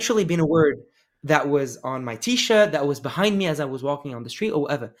could have literally been a word that was on my t-shirt, that was behind me as I was walking on the street or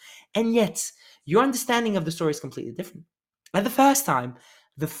whatever. And yet, your understanding of the story is completely different. At the first time,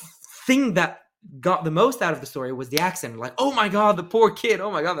 the thing that got the most out of the story was the accent. Like, oh my God, the poor kid.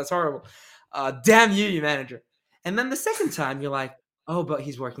 Oh my God, that's horrible. Damn you manager. And then the second time, you're like, oh, but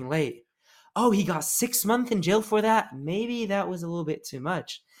he's working late. Oh, he got 6 months in jail for that. Maybe that was a little bit too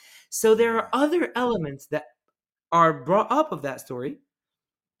much. So there are other elements that are brought up of that story,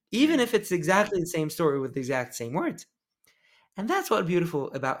 even if it's exactly the same story with the exact same words. And that's what's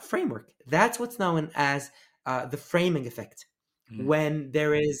beautiful about framework. That's what's known as the framing effect. When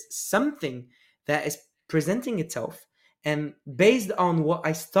there is something that is presenting itself, and based on what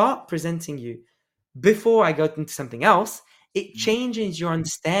I start presenting you before I go into something else, it changes your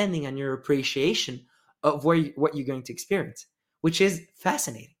understanding and your appreciation of what you're going to experience, which is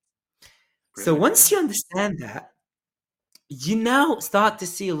fascinating. So once you understand that, you now start to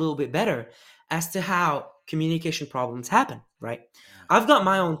see a little bit better as to how communication problems happen, right? I've got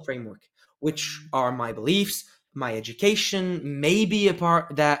my own framework, which are my beliefs, my education, maybe a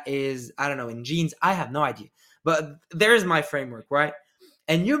part that is, I don't know, in genes. I have no idea. But there's my framework, right?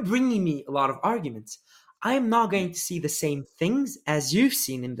 And you're bringing me a lot of arguments. I am not going to see the same things as you've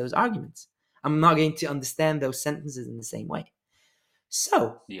seen in those arguments. I'm not going to understand those sentences in the same way.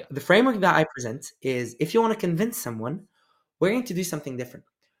 So, Yeah. the framework that I present is, if you want to convince someone, we're going to do something different.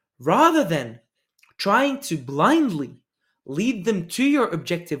 Rather than trying to blindly lead them to your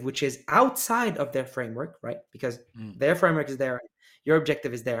objective, which is outside of their framework, right? Because their framework is there, your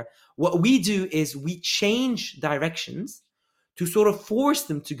objective is there. What we do is we change directions to sort of force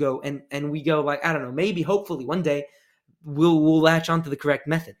them to go, and we go like, I don't know, maybe hopefully one day we'll latch onto the correct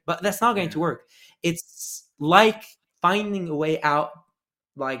method. But that's not going to work. It's like finding a way out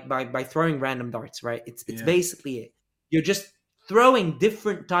like by throwing random darts, right? It's basically it. You're just throwing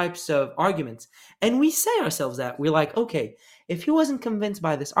different types of arguments. And we say ourselves that. We're like, okay, if he wasn't convinced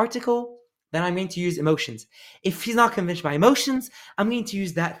by this article, then I'm going to use emotions. If he's not convinced by emotions, I'm going to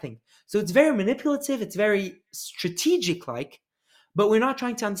use that thing. So it's very manipulative, it's very strategic like, but we're not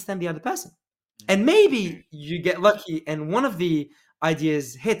trying to understand the other person. And maybe you get lucky and one of the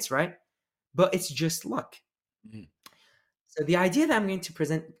ideas hits, right? But it's just luck. Mm. So the idea that I'm going to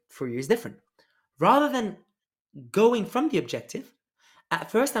present for you is different. Rather than going from the objective, at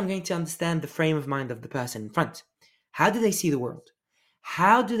first I'm going to understand the frame of mind of the person in front. How do they see the world?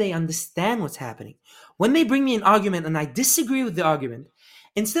 How do they understand what's happening? When they bring me an argument and I disagree with the argument,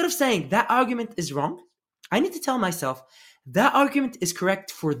 instead of saying that argument is wrong, I need to tell myself that argument is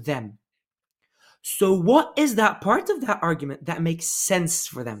correct for them. So what is that part of that argument that makes sense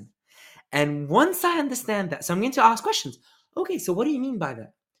for them? And once I understand that, so I'm going to ask questions. Okay, so what do you mean by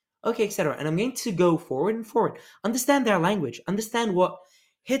that? Okay, etc. And I'm going to go forward and forward, understand their language, understand what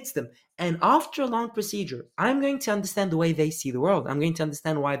hits them. And after a long procedure, I'm going to understand the way they see the world. I'm going to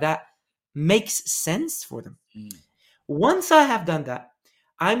understand why that makes sense for them. Once I have done that,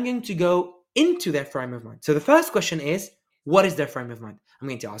 I'm going to go into their frame of mind. So the first question is, what is their frame of mind? I'm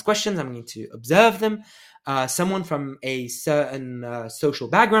going to ask questions. I'm going to observe them. Someone from a certain social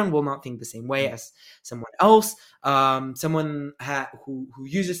background will not think the same way as someone else. Someone who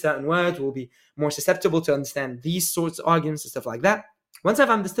uses certain words will be more susceptible to understand these sorts of arguments and stuff like that. Once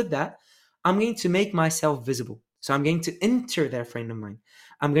I've understood that, I'm going to make myself visible. So I'm going to enter their frame of mind.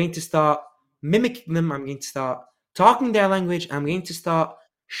 I'm going to start mimicking them. I'm going to start talking their language. I'm going to start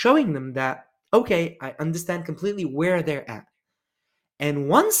showing them that, okay, I understand completely where they're at. And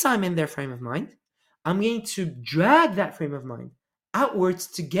once I'm in their frame of mind, I'm going to drag that frame of mind outwards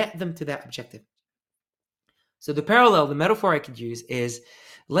to get them to that objective. So the parallel, the metaphor I could use is,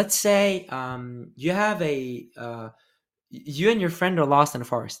 let's say you have you and your friend are lost in a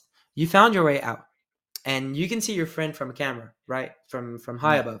forest. You found your way out, and you can see your friend from a camera, right? From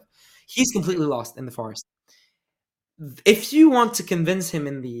high above. He's completely lost in the forest. If you want to convince him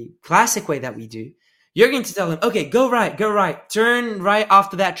in the classic way that we do, you're going to tell him, okay, go right, turn right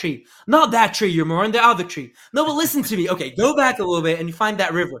after that tree. Not that tree, you're more in the other tree. No, but listen to me. Okay, go back a little bit and you find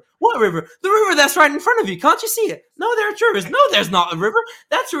that river. What river? The river that's right in front of you. Can't you see it? No, there are rivers. No, there's not a river.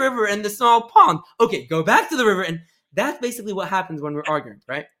 That's a river in the small pond. Okay, go back to the river. And that's basically what happens when we're arguing,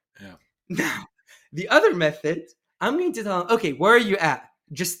 right? Yeah. Now, the other method, I'm going to tell him, okay, where are you at?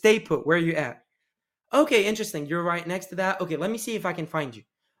 Just stay put. Where are you at? Okay, interesting. You're right next to that. Okay, let me see if I can find you.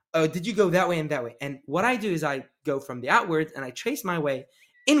 Did you go that way and that way? And what I do is I go from the outwards and I trace my way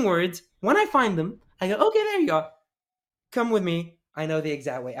inwards. When I find them, I go, okay, there you are. Come with me. I know the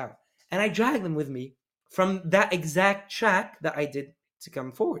exact way out. And I drag them with me from that exact track that I did to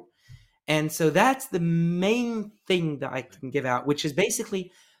come forward. And so that's the main thing that I can give out, which is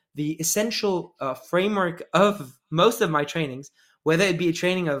basically the essential framework of most of my trainings, whether it be a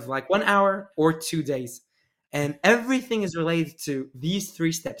training of like 1 hour or 2 days. And everything is related to these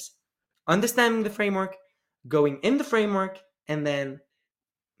 3 steps: understanding the framework, going in the framework, and then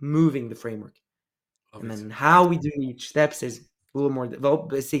moving the framework. And then how we do each steps is a little more, well,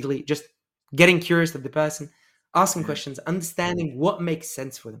 basically just getting curious of the person, asking questions, understanding what makes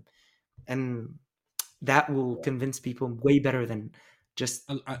sense for them. And that will convince people way better than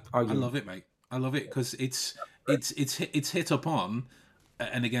just arguing. I love it, mate. I love it because it's hit upon,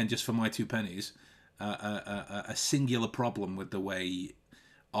 and again, just for my 2 pennies, a singular problem with the way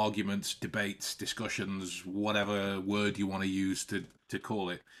arguments, debates, discussions, whatever word you want to use to call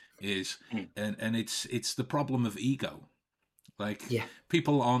it is, and it's the problem of ego. Like,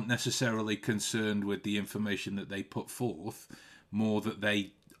 people aren't necessarily concerned with the information that they put forth, more that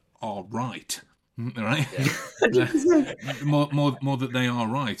they are right. Right? Yeah. more that they are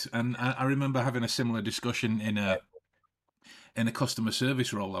right. And I remember having a similar discussion in a customer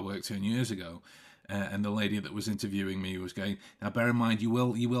service role I worked in years ago. And the lady that was interviewing me was going, now bear in mind, you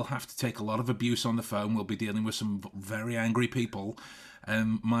will have to take a lot of abuse on the phone. We'll be dealing with some very angry people.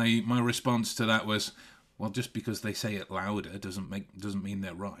 And my response to that was, well, just because they say it louder doesn't mean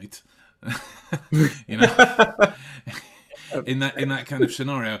they're right. You know, in that kind of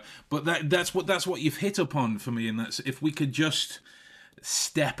scenario. But that's what you've hit upon for me, and that's if we could just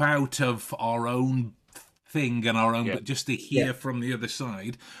step out of our own thing and our own, but just to hear from the other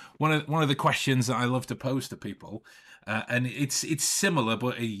side. One of the questions that I love to pose to people, and it's similar,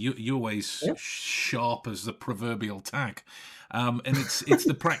 but you're always sharp as the proverbial tack, and it's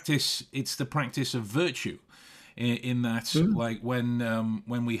the practice of virtue. In that, like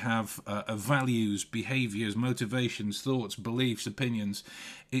when we have values, behaviors, motivations, thoughts, beliefs, opinions,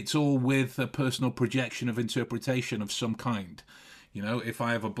 it's all with a personal projection of interpretation of some kind. You know, if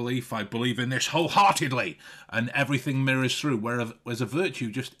I have a belief, I believe in this wholeheartedly, and everything mirrors through. Whereas a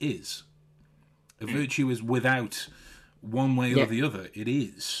virtue just is. A virtue is without one way or the other. It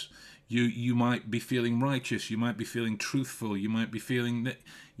is. You might be feeling righteous, you might be feeling truthful, you might be feeling that,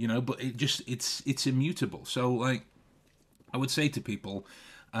 you know, but it's immutable. So, like, I would say to people,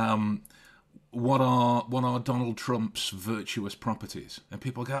 what are Donald Trump's virtuous properties? And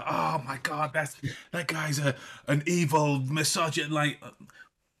people go, oh my God, that guy's an evil misogynist. Like,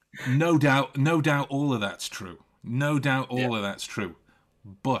 no doubt, all of that's true. No doubt, all of that's true.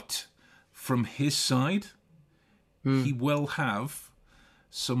 But from his side, he will have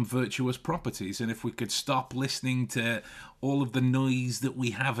some virtuous properties, and if we could stop listening to all of the noise that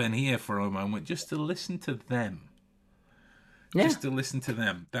we have in here for a moment, just to listen to them,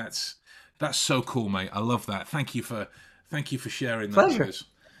 that's so cool, mate. I love that. Thank you for sharing that with us.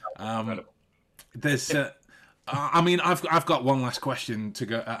 There's I mean, I've got one last question to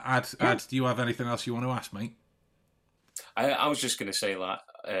go. Ad, do you have anything else you want to ask, mate? I was just going to say, like,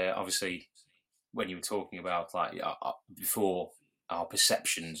 obviously, when you were talking about, like, before, our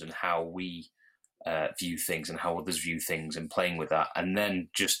perceptions and how we view things and how others view things, and playing with that, and then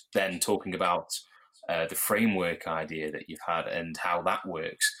talking about the framework idea that you've had and how that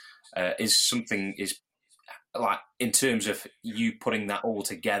works is like, in terms of you putting that all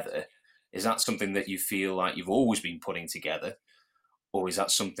together, is that something that you feel like you've always been putting together, or is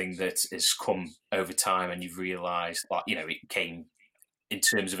that something that has come over time and you've realised, like, you know, it came in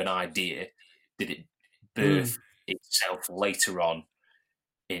terms of an idea? Did it birth itself later on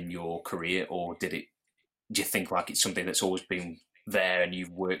in your career, or do you think like it's something that's always been there and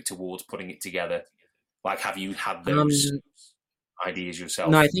you've worked towards putting it together? Like, have you had those ideas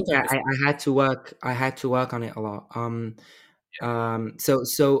yourself? No, I think I had to work. I had to work on it a lot.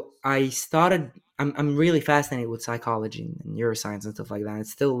 So I started. I'm really fascinated with psychology and neuroscience and stuff like that. I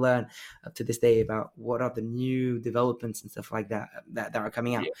still learn up to this day about what are the new developments and stuff like that are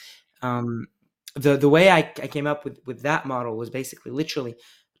coming out. The way I came up with that model was basically literally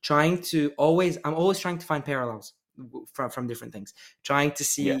trying to I'm always trying to find parallels from different things, trying to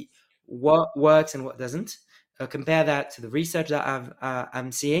see what works and what doesn't, compare that to the research that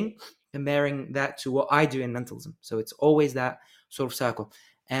I'm seeing, comparing that to what I do in mentalism. So it's always that sort of circle.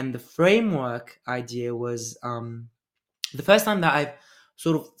 And the framework idea was the first time that I've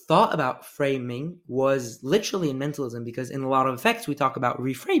sort of thought about framing was literally in mentalism, because in a lot of effects we talk about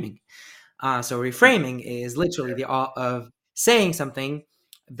reframing. So reframing is literally the art of saying something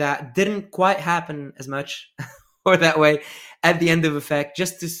that didn't quite happen as much or that way at the end of effect,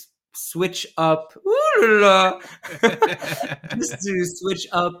 just to switch up just to switch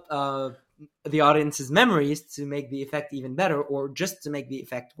up the audience's memories to make the effect even better, or just to make the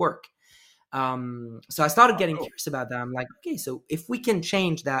effect work. So I started getting curious about that. I'm like, okay, so if we can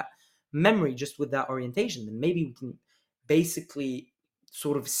change that memory just with that orientation, then maybe we can basically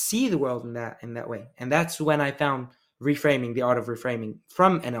sort of see the world in that way. And that's when I found reframing, the art of reframing,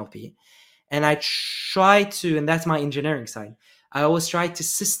 from NLP. And I try to, and that's my engineering side, I always try to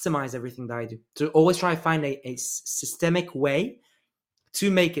systemize everything that I do, to always try to find a systemic way to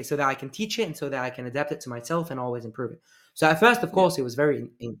make it so that I can teach it and so that I can adapt it to myself and always improve it. So at first, of course, it was very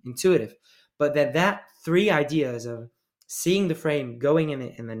intuitive, but that 3 ideas of seeing the frame, going in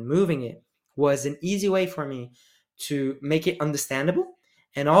it, and then moving it was an easy way for me to make it understandable.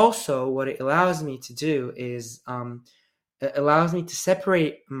 And also what it allows me to do is it allows me to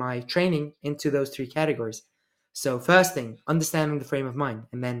separate my training into those 3 categories. So first thing, understanding the frame of mind.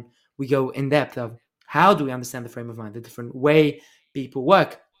 And then we go in depth of how do we understand the frame of mind, the different way people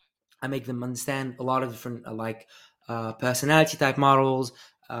work. I make them understand a lot of different personality type models,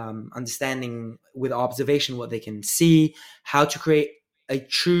 understanding with observation what they can see, how to create a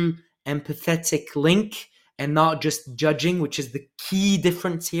true empathetic link and not just judging, which is the key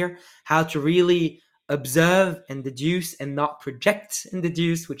difference here, how to really observe and deduce and not project and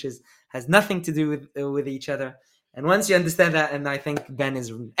deduce, which has nothing to do with each other. And once you understand that, and I think Ben is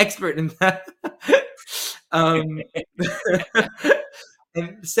an expert in that, Um,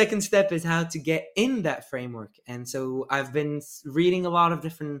 and the second step is how to get in that framework. And so I've been reading a lot of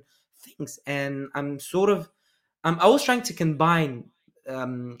different things, and I'm always trying to combine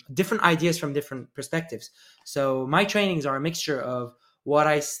different ideas from different perspectives. So my trainings are a mixture of what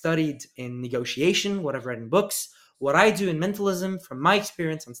I studied in negotiation, what I've read in books, what I do in mentalism from my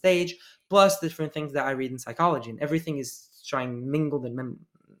experience on stage, plus different things that I read in psychology. And everything is trying mingled and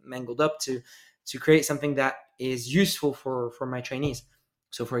mangled up to create something that is useful for my trainees.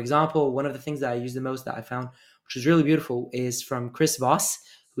 So, for example, one of the things that I use the most that I found, which is really beautiful, is from Chris Voss,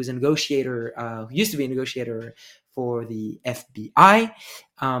 who's a negotiator, who used to be a negotiator for the FBI,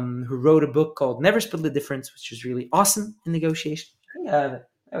 who wrote a book called Never Split the Difference, which is really awesome in negotiation. There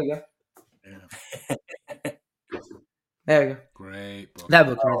we go. Yeah. There we go. Great book. That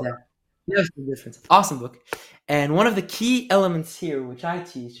book right there. Never Split the Difference. Awesome book. And one of the key elements here, which I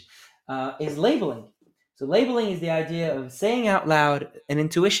teach, is labeling. So labeling is the idea of saying out loud an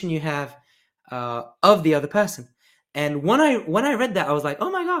intuition you have of the other person. And when I read that, I was like, oh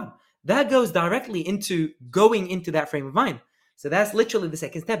my God, that goes directly into going into that frame of mind. So that's literally the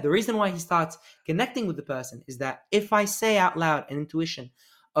second step. The reason why he starts connecting with the person is that if I say out loud an intuition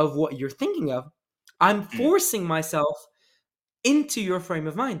of what you're thinking of, I'm forcing myself into your frame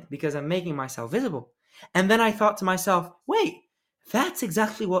of mind because I'm making myself visible. And then I thought to myself, wait, that's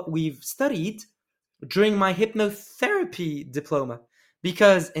exactly what we've studied during my hypnotherapy diploma.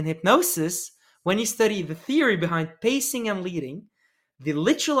 Because in hypnosis, when you study the theory behind pacing and leading, the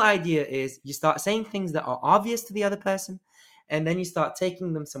literal idea is you start saying things that are obvious to the other person, and then you start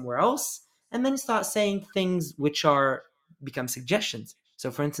taking them somewhere else, and then you start saying things which become suggestions.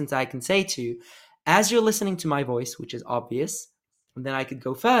 So for instance, I can say to you, as you're listening to my voice, which is obvious, and then I could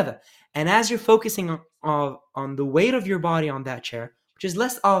go further. And as you're focusing on the weight of your body on that chair, which is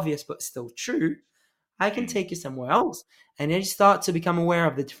less obvious but still true, I can take you somewhere else. And then you start to become aware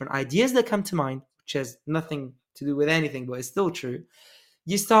of the different ideas that come to mind, which has nothing to do with anything, but it's still true.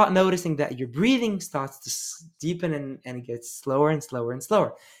 You start noticing that your breathing starts to deepen and it gets slower and slower and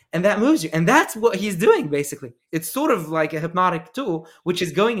slower. And that moves you. And that's what he's doing, basically. It's sort of like a hypnotic tool, which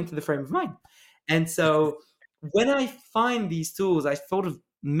is going into the frame of mind. And so when I find these tools, I sort of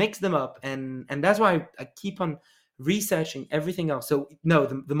mix them up. And that's why I keep on researching everything else. So no,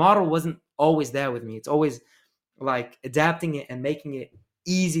 the model wasn't always there with me. It's always like adapting it and making it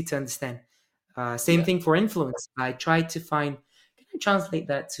easy to understand. Same thing for influence. I tried to find, can I translate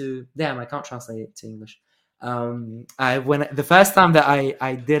that to, damn, I can't translate it to English. When the first time that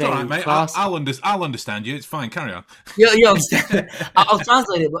I did All a right, mate. class, I'll understand you. It's fine. Carry on. you understand. I'll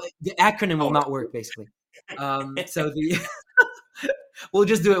translate it, but the acronym will not work basically. So we'll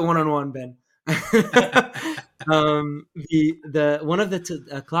just do it one-on-one, Ben. The one of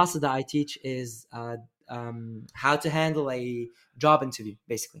the classes that I teach is how to handle a job interview,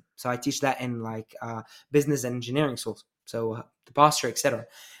 basically. So I teach that in like business and engineering schools, so the posture, etc.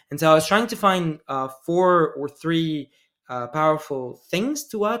 And so I was trying to find 4 or 3 powerful things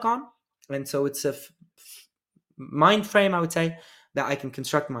to work on, and so it's a mind frame, I would say, that I can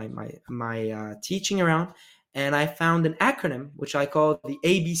construct my teaching around. And I found an acronym which I call the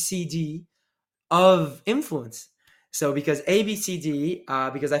ABCD of influence. So because ABCD,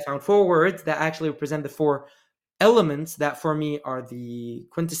 because I found 4 words that actually represent the 4 elements that for me are the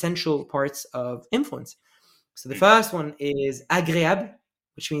quintessential parts of influence. So the first one is agréable,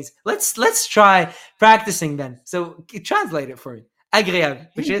 which means let's try practicing then. So translate it for me. Agréable,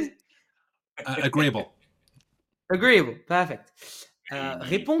 which is Agreeable. agreeable. Perfect.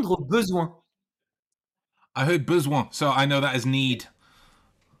 Répondre aux besoins. I heard besoin, so I know that is need.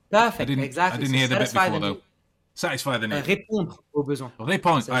 Perfect. I Exactly. didn't hear the bit satisfy before the though. need. Satisfy the need. Répondre aux besoins.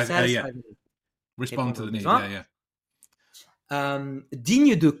 Répond. So satisfy the need. Respond to Répondre the aux need. besoins. Yeah.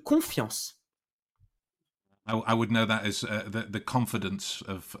 Digne de confiance. I would know that as the confidence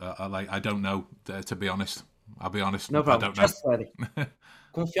of like I don't know to be honest. I'll be honest. No problem. I don't know. Trustworthy.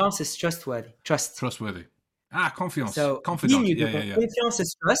 Confiance is trustworthy. Trust. Trustworthy. Confiance. So Confidant. digne de Yeah. confiance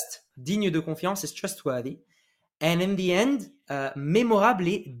is trust. Digne de confiance is trustworthy. And in the end, mémorable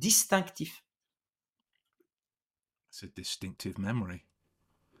et distinctif. It's a distinctive memory.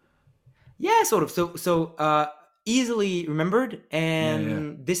 Yeah, sort of. So easily remembered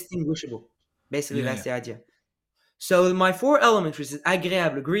and distinguishable. Basically, that's the idea. So my 4 elements, which is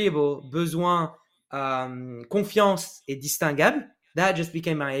agréable, agreeable, besoin, confiance, et distinguable, that just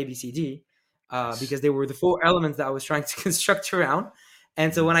became my ABCD because they were the 4 elements that I was trying to construct around.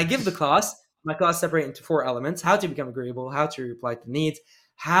 And so when I give the class, my class separates into 4 elements: how to become agreeable, how to reply to needs,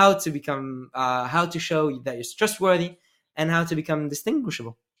 how to become, how to show that you're trustworthy, and how to become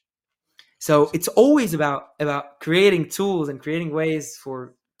distinguishable. So it's always about creating tools and creating ways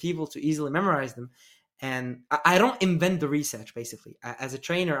for people to easily memorize them. And I don't invent the research. Basically, as a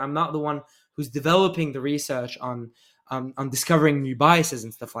trainer, I'm not the one who's developing the research on discovering new biases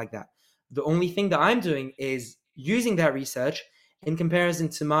and stuff like that. The only thing that I'm doing is using that research in comparison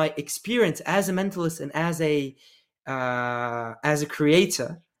to my experience as a mentalist and as a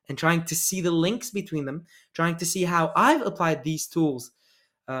creator, and trying to see the links between them, trying to see how I've applied these tools.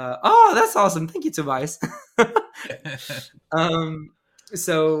 Oh, that's awesome! Thank you, Tobias.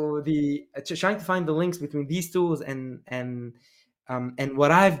 So trying to find the links between these tools and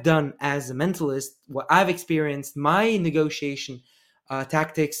what I've done as a mentalist, what I've experienced, my negotiation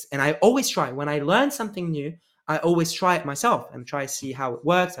tactics, and I always try when I learn something new. I always try it myself and try to see how it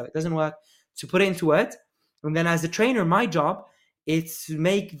works, how it doesn't work, to put it into words. And then as a trainer, my job is to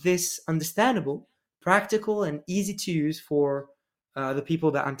make this understandable, practical, and easy to use for the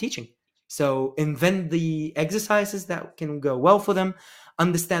people that I'm teaching. So invent the exercises that can go well for them,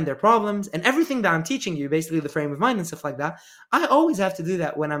 understand their problems, and everything that I'm teaching you, basically the frame of mind and stuff like that. I always have to do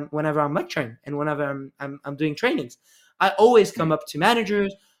that whenever I'm lecturing and whenever I'm doing trainings. I always come up to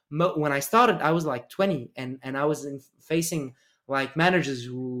managers. When I started, I was like 20, and I was facing like managers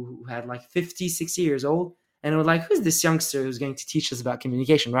who had like 50, 60 years old, and were like, who's this youngster who's going to teach us about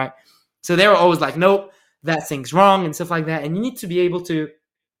communication, right? So they were always like, nope, that thing's wrong and stuff like that. And you need to be able to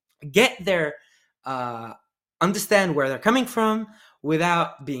get their understand where they're coming from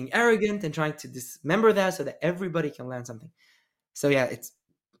without being arrogant and trying to dismember that so that everybody can learn something. So yeah,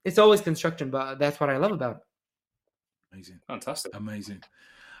 it's always construction, but that's what I love about it. Amazing, fantastic, amazing.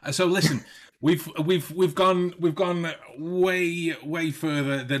 So listen, we've gone way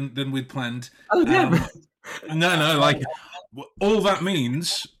further than we'd planned. Oh yeah. No, like all that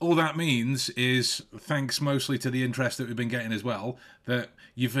means is, thanks mostly to the interest that we've been getting as well, that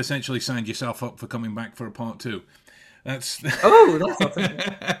you've essentially signed yourself up for coming back for a part 2. That's that's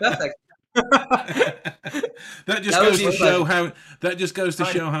perfect. That just goes to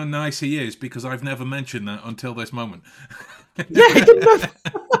show how nice he is, because I've never mentioned that until this moment. Yeah, I didn't know.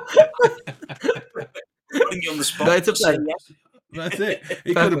 Putting you on the spot. No, it's a pleasure. That's it.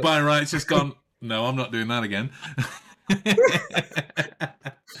 He could have by rights just gone, no, I'm not doing that again.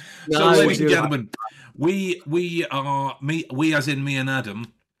 So, ladies and gentlemen, we as in me and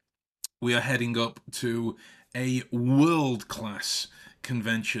Adam, we are heading up to a world-class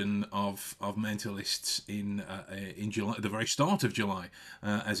convention of mentalists in July, at the very start of July,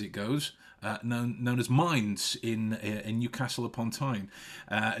 as it goes. Known as Minds in Newcastle upon Tyne,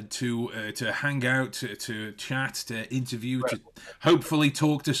 to hang out, to chat, to interview, to hopefully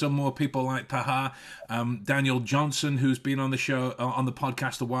talk to some more people like Taha. Daniel Johnson, who's been on the show, on the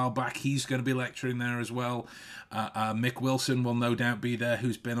podcast a while back, he's going to be lecturing there as well. Mick Wilson will no doubt be there,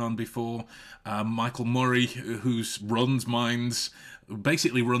 who's been on before. Michael Murray, who runs Minds,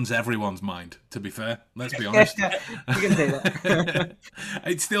 basically runs everyone's mind, to be fair. Let's be honest. You can say that.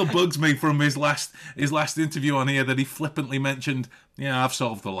 It still bugs me from his last interview on here that he flippantly mentioned, yeah, I've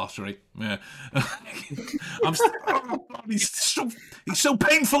solved the lottery. Yeah. He's so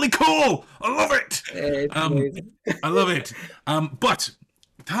painfully cool. I love it. I love it. But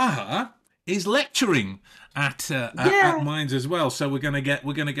Taha is lecturing at Minds as well, so we're gonna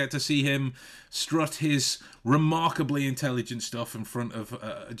get to see him strut his remarkably intelligent stuff in front of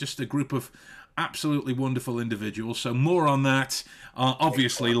just a group of absolutely wonderful individuals. So more on that,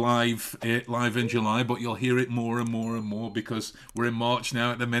 obviously live in July, but you'll hear it more and more and more because we're in March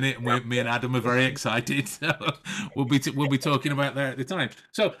now at the minute, and me and Adam are very excited. So we'll be talking about that at the time.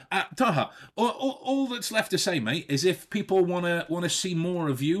 So Taha, all that's left to say, mate, is if people want to see more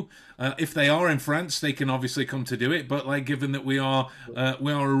of you, if they are in France, they can obviously come to do it. But like, given that we are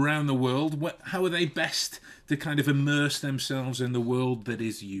around the world, how are they best to kind of immerse themselves in the world that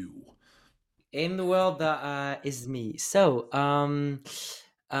is you? In the world that is me. So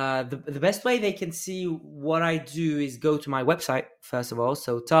the best way they can see what I do is go to my website, first of all.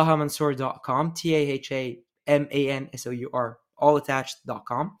 So tahamansour.com, TAHAMANSOUR, all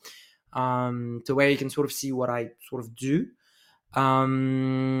attached.com, to where you can sort of see what I sort of do.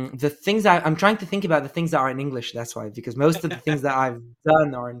 The things I'm trying to think about, the things that are in English, that's why, because most of the things that I've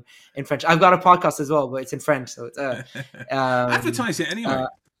done are in French. I've got a podcast as well, but it's in French, so it's advertise it anyway.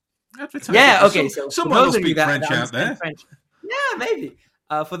 Yeah, okay. So someone will speak French out there. French. Yeah, maybe.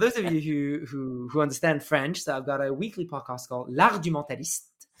 For those of you who understand French, so I've got a weekly podcast called L'Art du Mentaliste.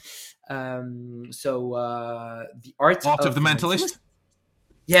 The art of the Mentalist.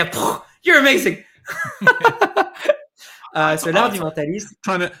 Yeah, you're amazing. So L'Art du Mentaliste.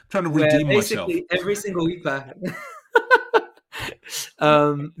 Trying to redeem myself. Every single week,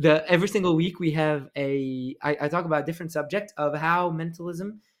 Every single week we have I talk about a different subject of how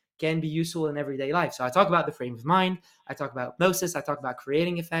mentalism can be useful in everyday life. So I talk about the frame of mind, I talk about hypnosis, I talk about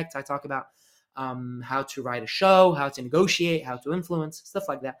creating effects, I talk about how to write a show, how to negotiate, how to influence, stuff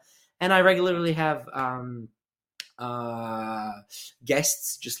like that. And I regularly have uh,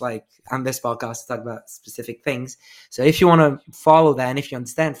 guests, just like on this podcast, to talk about specific things. So if you want to follow that, and if you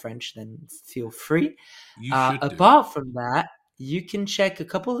understand French, then feel free. You should do. Apart from that, you can check a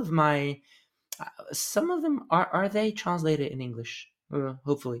couple of my. Some of them are they translated in English?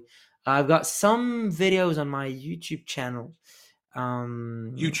 Hopefully, I've got some videos on my YouTube channel.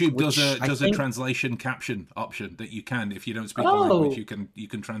 YouTube does which a translation caption option that you can, if you don't speak the Oh, language, you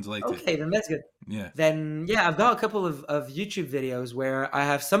can translate it. okay, then that's good. Yeah. Then yeah, I've got a couple of YouTube videos where I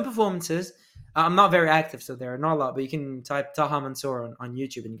have some performances. I'm not very active, so there are not a lot, but you can type Taha Mansour on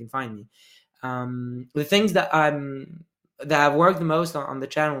YouTube and you can find me. The things that I've worked the most on the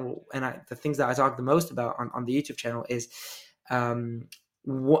channel, and the things that I talk the most about on the YouTube channel is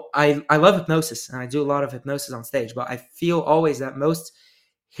I love hypnosis, and I do a lot of hypnosis on stage, but I feel always that most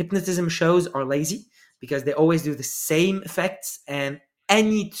hypnotism shows are lazy because they always do the same effects, and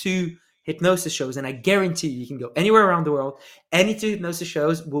any two hypnosis shows, and I guarantee you can go anywhere around the world, any two hypnosis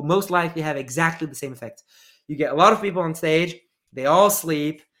shows will most likely have exactly the same effect. You get a lot of people on stage, they all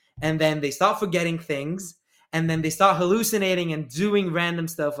sleep, and then they start forgetting things, and then they start hallucinating and doing random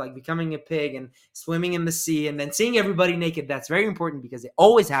stuff like becoming a pig and swimming in the sea and then seeing everybody naked. That's very important because it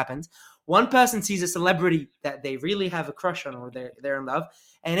always happens. One person sees a celebrity that they really have a crush on, or they're in love,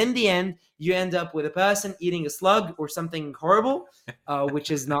 and in the end, you end up with a person eating a slug or something horrible, which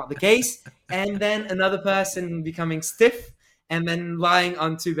is not the case, and then another person becoming stiff and then lying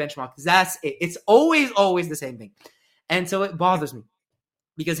on two bench marks. That's it. It's always the same thing. And so it bothers me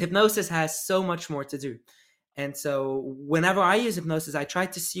because hypnosis has so much more to do. And so whenever I use hypnosis, I try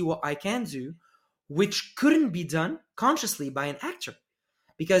to see what I can do, which couldn't be done consciously by an actor.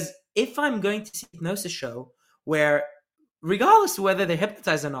 Because if I'm going to see a hypnosis show where, regardless of whether they're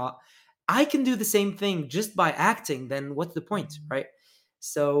hypnotized or not, I can do the same thing just by acting, then what's the point, right?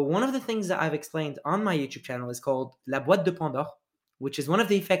 So one of the things that I've explained on my YouTube channel is called La Boîte de Pandore, which is one of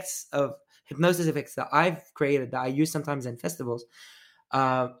the effects of hypnosis effects that I've created that I use sometimes in festivals.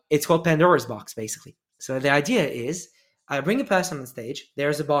 It's called Pandora's box, basically. So the idea is I bring a person on stage,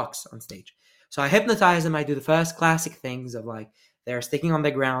 there's a box on stage. So I hypnotize them, I do the first classic things of like they're sticking on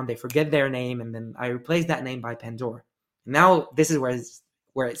the ground, they forget their name, and then I replace that name by Pandora. Now this is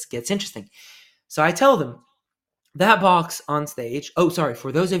where it gets interesting. So I tell them that box on stage. Oh, sorry,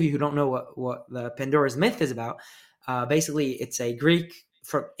 for those of you who don't know what the Pandora's myth is about, basically it's a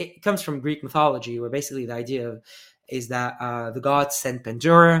it comes from Greek mythology, where basically the idea is that the gods sent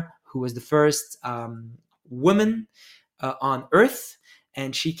Pandora, who was the first woman on Earth,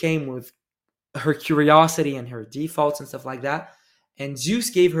 and she came with her curiosity and her defaults and stuff like that. And Zeus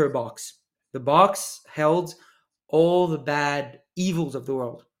gave her a box. The box held all the bad evils of the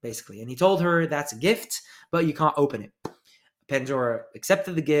world, basically. And he told her that's a gift, but you can't open it. Pandora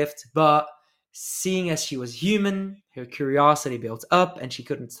accepted the gift, but seeing as she was human, her curiosity built up and she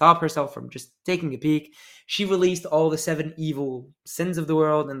couldn't stop herself from just taking a peek. She released all the 7 evil sins of the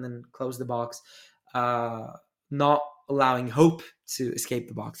world and then closed the box, not allowing hope to escape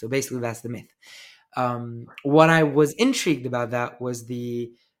the box. So basically that's the myth. What I was intrigued about that was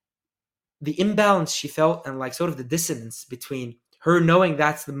the imbalance she felt and like sort of the dissonance between her knowing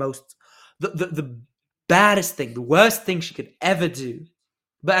that's the baddest thing, the worst thing she could ever do,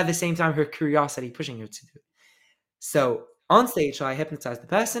 but at the same time, her curiosity pushing her to do it. So on stage, I hypnotize the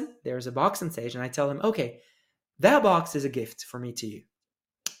person. There's a box on stage, and I tell them, okay, that box is a gift for me to you.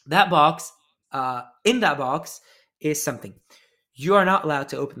 That box, in that box is something. You are not allowed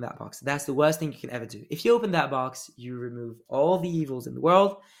to open that box. That's the worst thing you can ever do. If you open that box, you remove all the evils in the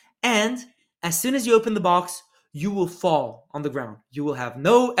world, and as soon as you open the box, you will fall on the ground. You will have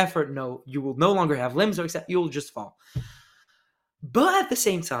no effort, you will no longer have limbs, or except you will just fall. But at the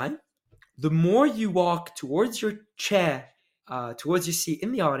same time, the more you walk towards your chair, towards your seat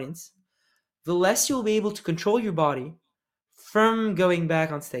in the audience, the less you'll be able to control your body from going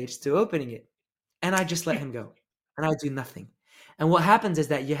back on stage to opening it. And I just let him go. And I do nothing. And what happens is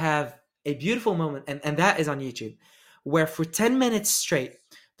that you have a beautiful moment, and that is on YouTube, where for 10 minutes straight,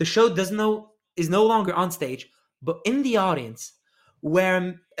 the show is no longer on stage, but in the audience,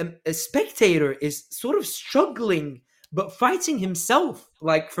 where a spectator is sort of struggling but fighting himself,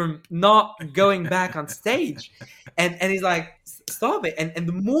 like from not going back on stage. And he's like, stop it. And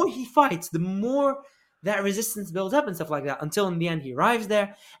the more he fights, the more that resistance builds up and stuff like that, until in the end he arrives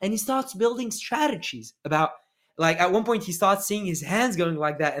there and he starts building strategies about, like at one point he starts seeing his hands going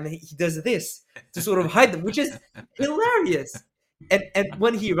like that, and he does this to sort of hide them, which is hilarious. And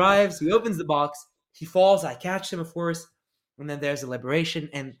when he arrives, he opens the box, he falls, I catch him, of course, and then there's a liberation,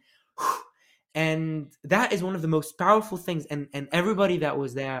 and that is one of the most powerful things. And everybody that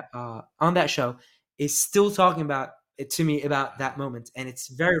was there on that show is still talking about it to me about that moment, and it's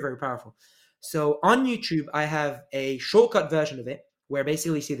very, very powerful. So on YouTube, I have a shortcut version of it where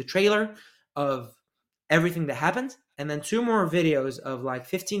basically you see the trailer of everything that happened, and then 2 more videos of like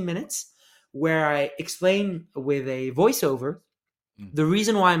 15 minutes where I explain with a voiceover the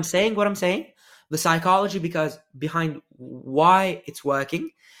reason why I'm saying what I'm saying, the psychology behind why it's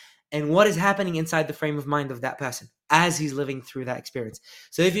working, and what is happening inside the frame of mind of that person as he's living through that experience.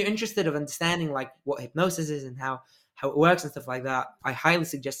 So if you're interested of understanding like what hypnosis is and how it works and stuff like that, I highly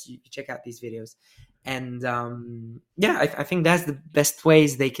suggest you check out these videos. And I think that's the best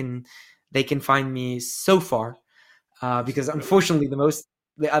ways they can find me so far, because unfortunately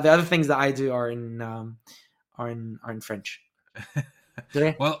the other things that I do are in French.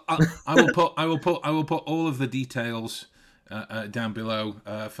 Well, I will put all of the details down below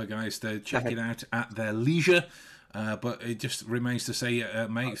for guys to check it out at their leisure. But it just remains to say,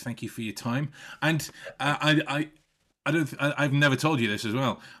 mate, thank you for your time. And I've never told you this as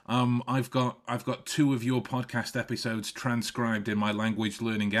well. I've got 2 of your podcast episodes transcribed in my language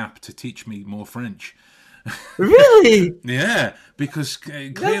learning app to teach me more French. Really? Yeah, because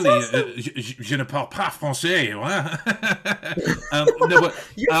clearly, awesome. Je ne parle pas français.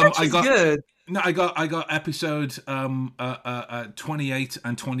 Your French is good. No, I got episode 28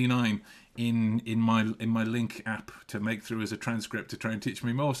 and 29 in my link app to make through as a transcript to try and teach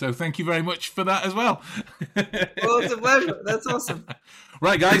me more. So thank you very much for that as well. Well, it's a pleasure. That's awesome.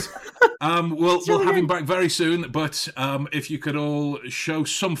 Right, guys. We'll have him back very soon. But if you could all show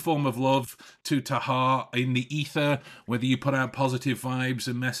some form of love to Tahar in the ether, whether you put out positive vibes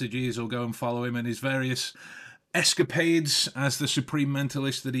and messages or go and follow him in his various escapades as the supreme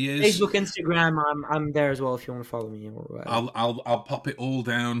mentalist that he is. Facebook, Instagram, I'm there as well if you want to follow me. I'll pop it all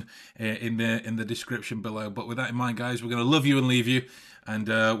down in the description below. But with that in mind, guys, we're going to love you and leave you, and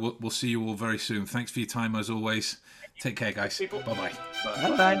we'll see you all very soon. Thanks for your time as always. Take care, guys. Bye-bye.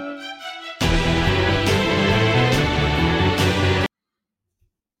 Bye-bye.